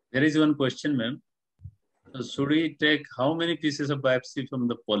 There is one question, ma'am. So should we take how many pieces of biopsy from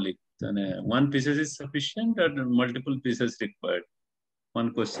the polyp? One piece is sufficient or multiple pieces required?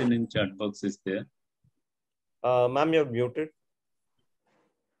 One question in chat box is there. Ma'am, you're muted.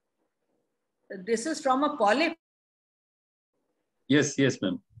 This is from a polyp. Yes,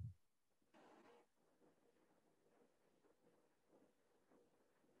 ma'am.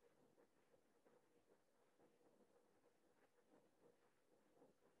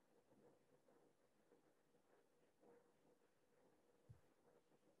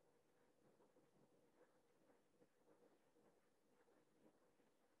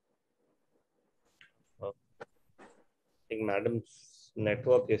 I think Madam's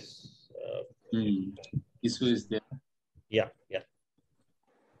network is issue is there. Yeah. I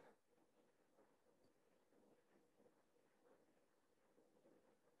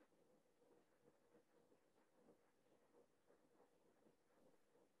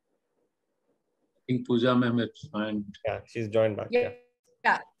think Pooja ma'am has joined. Yeah, she's joined back.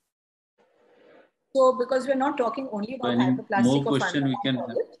 Yeah. So because we're not talking only about hyperplastic more or question we can have.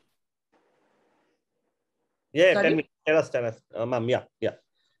 Yeah, tell us, ma'am. Yeah.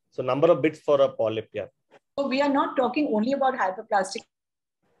 So number of bits for a polyp. Yeah. So we are not talking only about hyperplastic.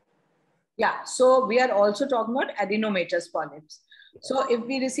 Yeah. So we are also talking about adenomatous polyps. So if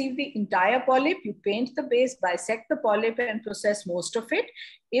we receive the entire polyp, you paint the base, bisect the polyp and process most of it.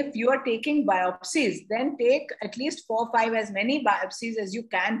 If you are taking biopsies, then take at least 4 or 5 as many biopsies as you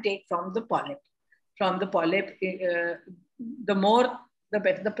can take from the polyp. From the polyp, the more, the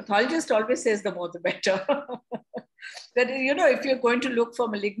better. The pathologist always says the more, the better. That, if you're going to look for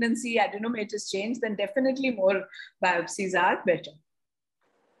malignancy, adenomatous change, then definitely more biopsies are better.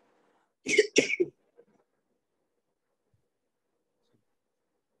 I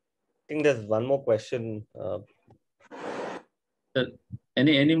think there's one more question.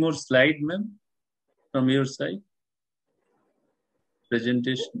 Any more slide, ma'am, from your side?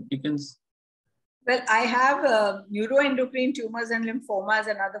 Presentation, you can. Well, I have neuroendocrine tumors and lymphomas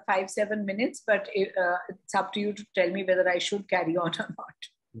another 5-7 minutes, but it's up to you to tell me whether I should carry on or not.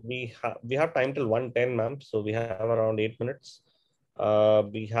 We have time till 1:10, ma'am. So we have around 8 minutes.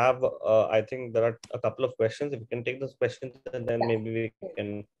 We have, I think there are a couple of questions. If you can take those questions, and then maybe we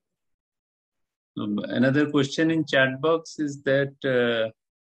can. Another question in chat box is that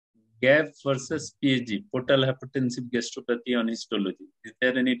GAP versus PHG, portal hypertensive gastropathy on histology. Is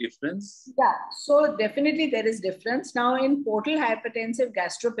there any difference? Yeah, so definitely there is difference. Now in portal hypertensive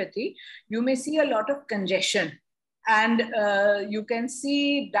gastropathy, you may see a lot of congestion and you can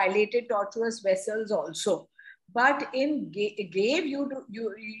see dilated tortuous vessels also. But in GAVE,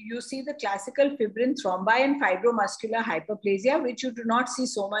 you see the classical fibrin thrombi and fibromuscular hyperplasia, which you do not see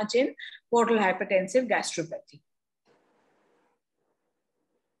so much in portal hypertensive gastropathy.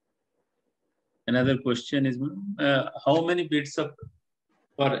 Another question is, how many bits of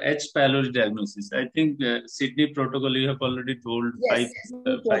for H. pylori diagnosis? I think Sydney protocol you have already told. Yes,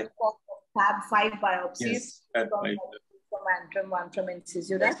 five. Have 5 biopsies. Yes, from antrum, 1 from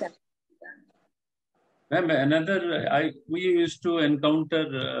incisura. Ma'am, another we used to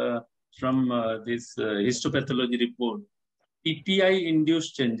encounter from this histopathology report, PPI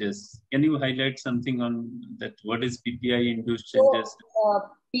induced changes. Can you highlight something on that? What is PPI induced changes? So,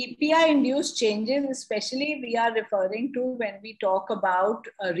 PPI induced changes, especially we are referring to when we talk about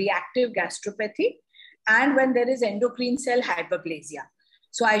reactive gastropathy and when there is endocrine cell hyperplasia.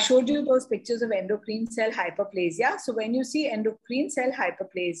 So I showed you those pictures of endocrine cell hyperplasia. So when you see endocrine cell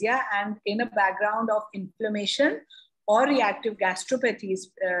hyperplasia and in a background of inflammation or reactive gastropathies,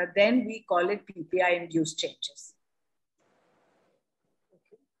 then we call it PPI induced changes.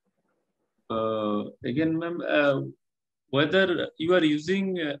 Again, ma'am, whether you are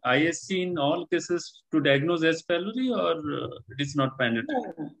using ISC in all cases to diagnose H. pylori or it is not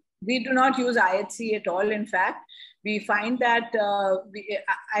mandatory? No, we do not use IHC at all. In fact, We find that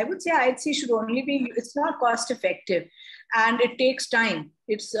I would say IHC should only be, it's not cost effective and it takes time.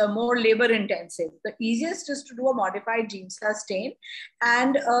 It's more labor intensive. The easiest is to do a modified GeneStar stain,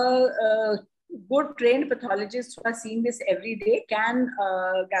 and good trained pathologists who are seeing this every day can,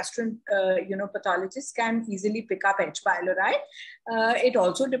 pathologists can easily pick up H. pylori. It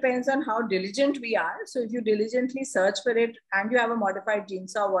also depends on how diligent we are. So if you diligently search for it and you have a modified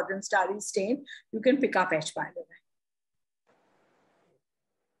GeneStar or Warren Starry stain, you can pick up H. pylori.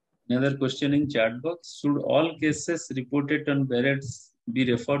 Another question in chat box: should all cases reported on Barrett's be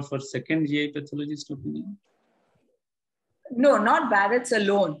referred for second GI pathologist opinion? No, not Barrett's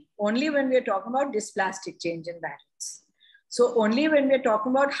alone. Only when we are talking about dysplastic change in Barrett's. So only when we are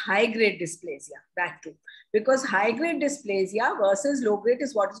talking about high-grade dysplasia, that too. Because high-grade dysplasia versus low-grade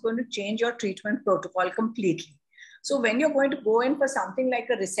is what is going to change your treatment protocol completely. So when you're going to go in for something like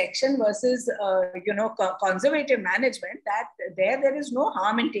a resection versus, conservative management, that there is no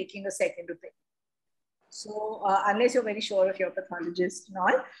harm in taking a second opinion. So unless you're very sure of your pathologist and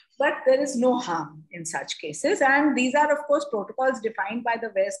all, but there is no harm in such cases. And these are, of course, protocols defined by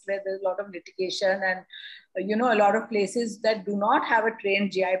the West, where there's a lot of litigation and, a lot of places that do not have a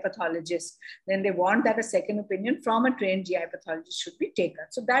trained GI pathologist. Then they want that a second opinion from a trained GI pathologist should be taken.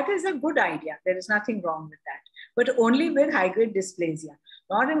 So that is a good idea. There is nothing wrong with that, but only with high-grade dysplasia,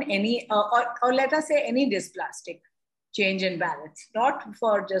 not in any, or let us say any dysplastic change in Barrett's, not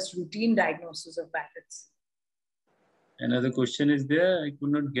for just routine diagnosis of Barrett's. Another question is there, I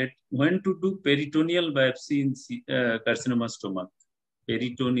could not get. When to do peritoneal biopsy in carcinoma stomach?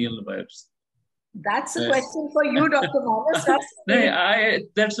 Peritoneal biopsy. That's a question for you, Dr. Manas.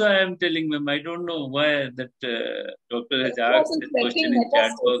 That's why I'm telling them. I don't know why that doctor has asked that question in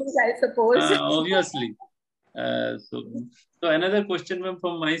chat box. I suppose. Obviously. So another question, ma'am,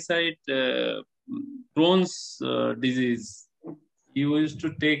 from my side. Crohn's disease. You used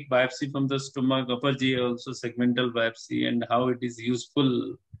to take biopsy from the stomach, upper GI, also segmental biopsy, and how it is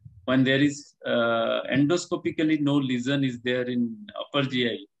useful when there is endoscopically no lesion is there in upper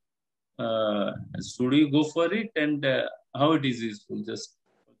GI. Should you go for it, and how it is useful, just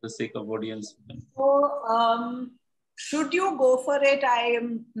for the sake of audience? So, should you go for it? I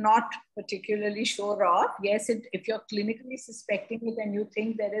am not particularly sure of. Yes, if you're clinically suspecting it and you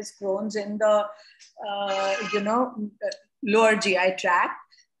think there is Crohn's in the, lower GI tract,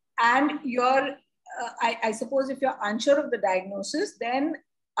 and you're, I suppose if you're unsure of the diagnosis, then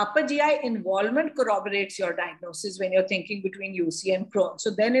upper GI involvement corroborates your diagnosis when you're thinking between UC and Crohn's. So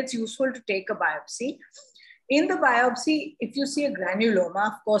then it's useful to take a biopsy. In the biopsy, if you see a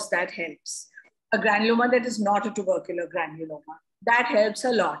granuloma, of course, that helps. A granuloma that is not a tubercular granuloma, that helps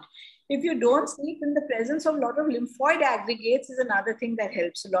a lot. If you don't see it, in the presence of a lot of lymphoid aggregates is another thing that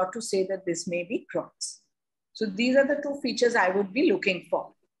helps a lot to say that this may be Crohn's. So these are the two features I would be looking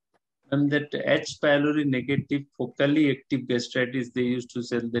for. And that H. pylori negative focally active gastritis, they used to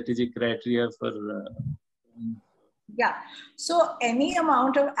say that is a criteria for... Yeah. So any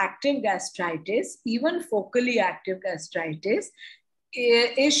amount of active gastritis, even focally active gastritis,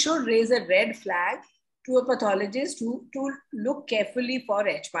 it should raise a red flag to a pathologist to look carefully for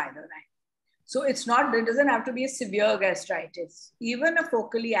H. pylori. So it's not, it doesn't have to be a severe gastritis. Even a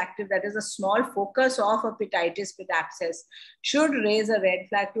focally active, that is a small focus of a pititis with abscess, should raise a red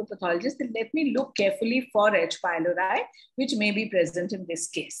flag to a pathologist. Then let me look carefully for H. pylori, which may be present in this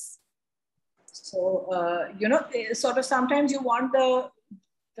case. So, sort of sometimes you want the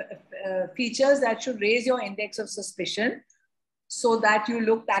features that should raise your index of suspicion so that you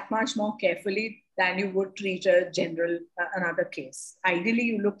look that much more carefully than you would treat a general, another case. Ideally,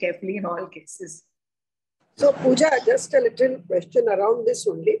 you look carefully in all cases. So Pooja, just a little question around this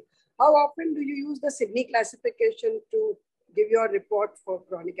only. How often do you use the Sydney classification to give your report for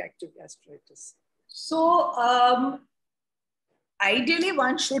chronic active gastritis? So ideally,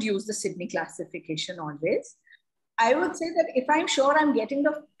 one should use the Sydney classification always. I would say that if I'm sure I'm getting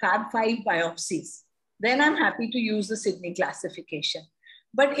the Fab5 biopsies, then I'm happy to use the Sydney classification.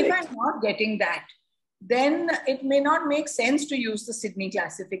 But if I'm not getting that, then it may not make sense to use the Sydney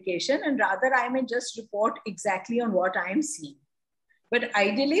classification, and rather I may just report exactly on what I'm seeing. But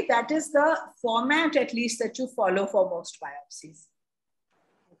ideally, that is the format at least that you follow for most biopsies.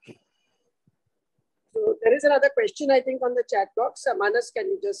 Okay. So there is another question, I think, on the chat box. Manas, can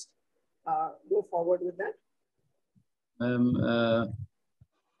you just go forward with that?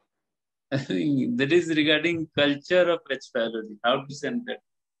 That is regarding culture of H. pylori. How to send that?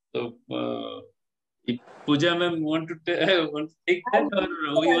 So, if Pooja ma'am want to take that,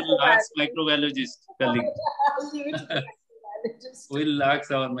 or we will ask microbiologist colleague. We'll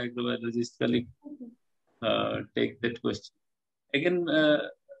ask our microbiologist colleague. take that question. Again,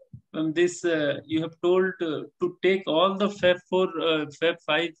 from this, you have told to take all the Fab4,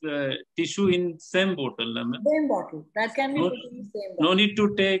 Fab5 tissue in same bottle. Same bottle. That can be put in the same bottle. No need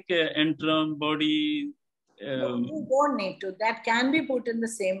to take antrum, body. No, you don't need to. That can be put in the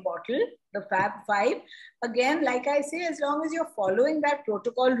same bottle, the Fab5. Again, like I say, as long as you're following that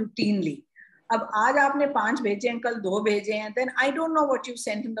protocol routinely. अब आज आपने 5 भेजे हैं, कल 2 भेजे हैं, then I don't know what you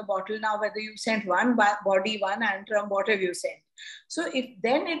sent in the bottle now, whether you sent one body, one antrum, whatever you sent. So if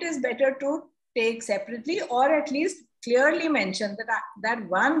then it is better to take separately, or at least clearly mention that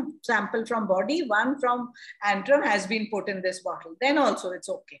one sample from body, one from antrum has been put in this bottle. Then also it's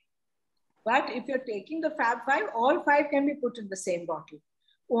okay. But if you're taking the Fab5, all 5 can be put in the same bottle.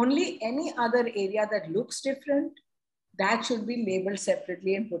 Only any other area that looks different, that should be labeled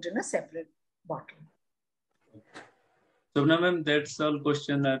separately and put in a separate bottle. So now, ma'am, that's all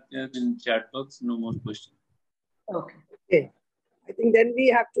question in chat box. No more question. Okay. I think then we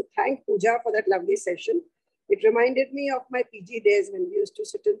have to thank Pooja for that lovely session. It reminded me of my PG days when we used to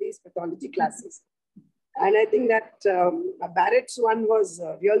sit in these pathology classes. And I think that Barrett's one was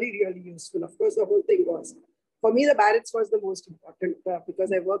really, really useful. Of course, the whole thing was. For me, the Barrett's was the most important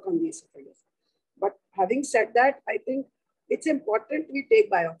because I work on these esophagus. But having said that, I think it's important we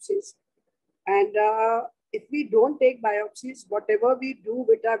take biopsies. And if we don't take biopsies, whatever we do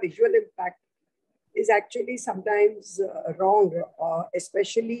with our visual impact is actually sometimes wrong,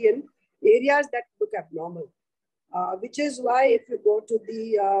 especially in areas that look abnormal. Which is why if you go to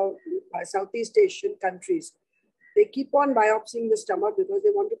the Southeast Asian countries, they keep on biopsying the stomach because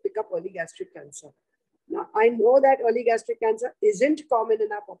they want to pick up early gastric cancer. Now, I know that early gastric cancer isn't common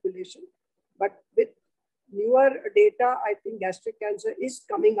in our population, but with newer data, I think gastric cancer is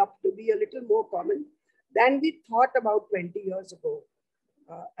coming up to be a little more common than we thought about 20 years ago.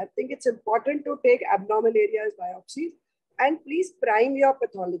 I think it's important to take abnormal areas biopsies, and please prime your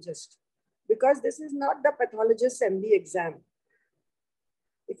pathologist, because this is not the pathologist's MD exam.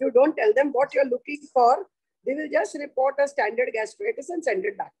 If you don't tell them what you're looking for, they will just report a standard gastritis and send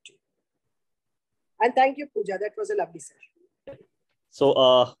it back to you. And thank you, Pooja. That was a lovely session.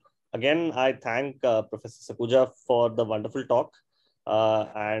 So again, I thank Professor Sakuja for the wonderful talk.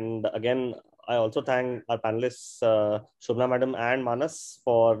 And again, I also thank our panelists, Shobna Madam and Manas,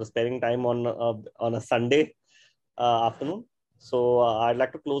 for sparing time on a Sunday afternoon. So I'd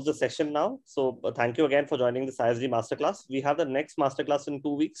like to close the session now. So thank you again for joining this ISD Masterclass. We have the next Masterclass in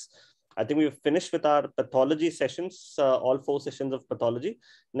 2 weeks. I think we've finished with our pathology sessions, all 4 sessions of pathology.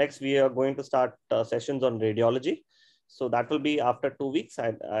 Next, we are going to start sessions on radiology. So that will be after 2 weeks.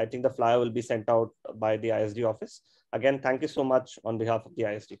 I think the flyer will be sent out by the ISD office. Again, thank you so much on behalf of the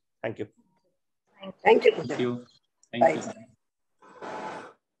ISD. Thank you. Thank you. Thank you. Thank you.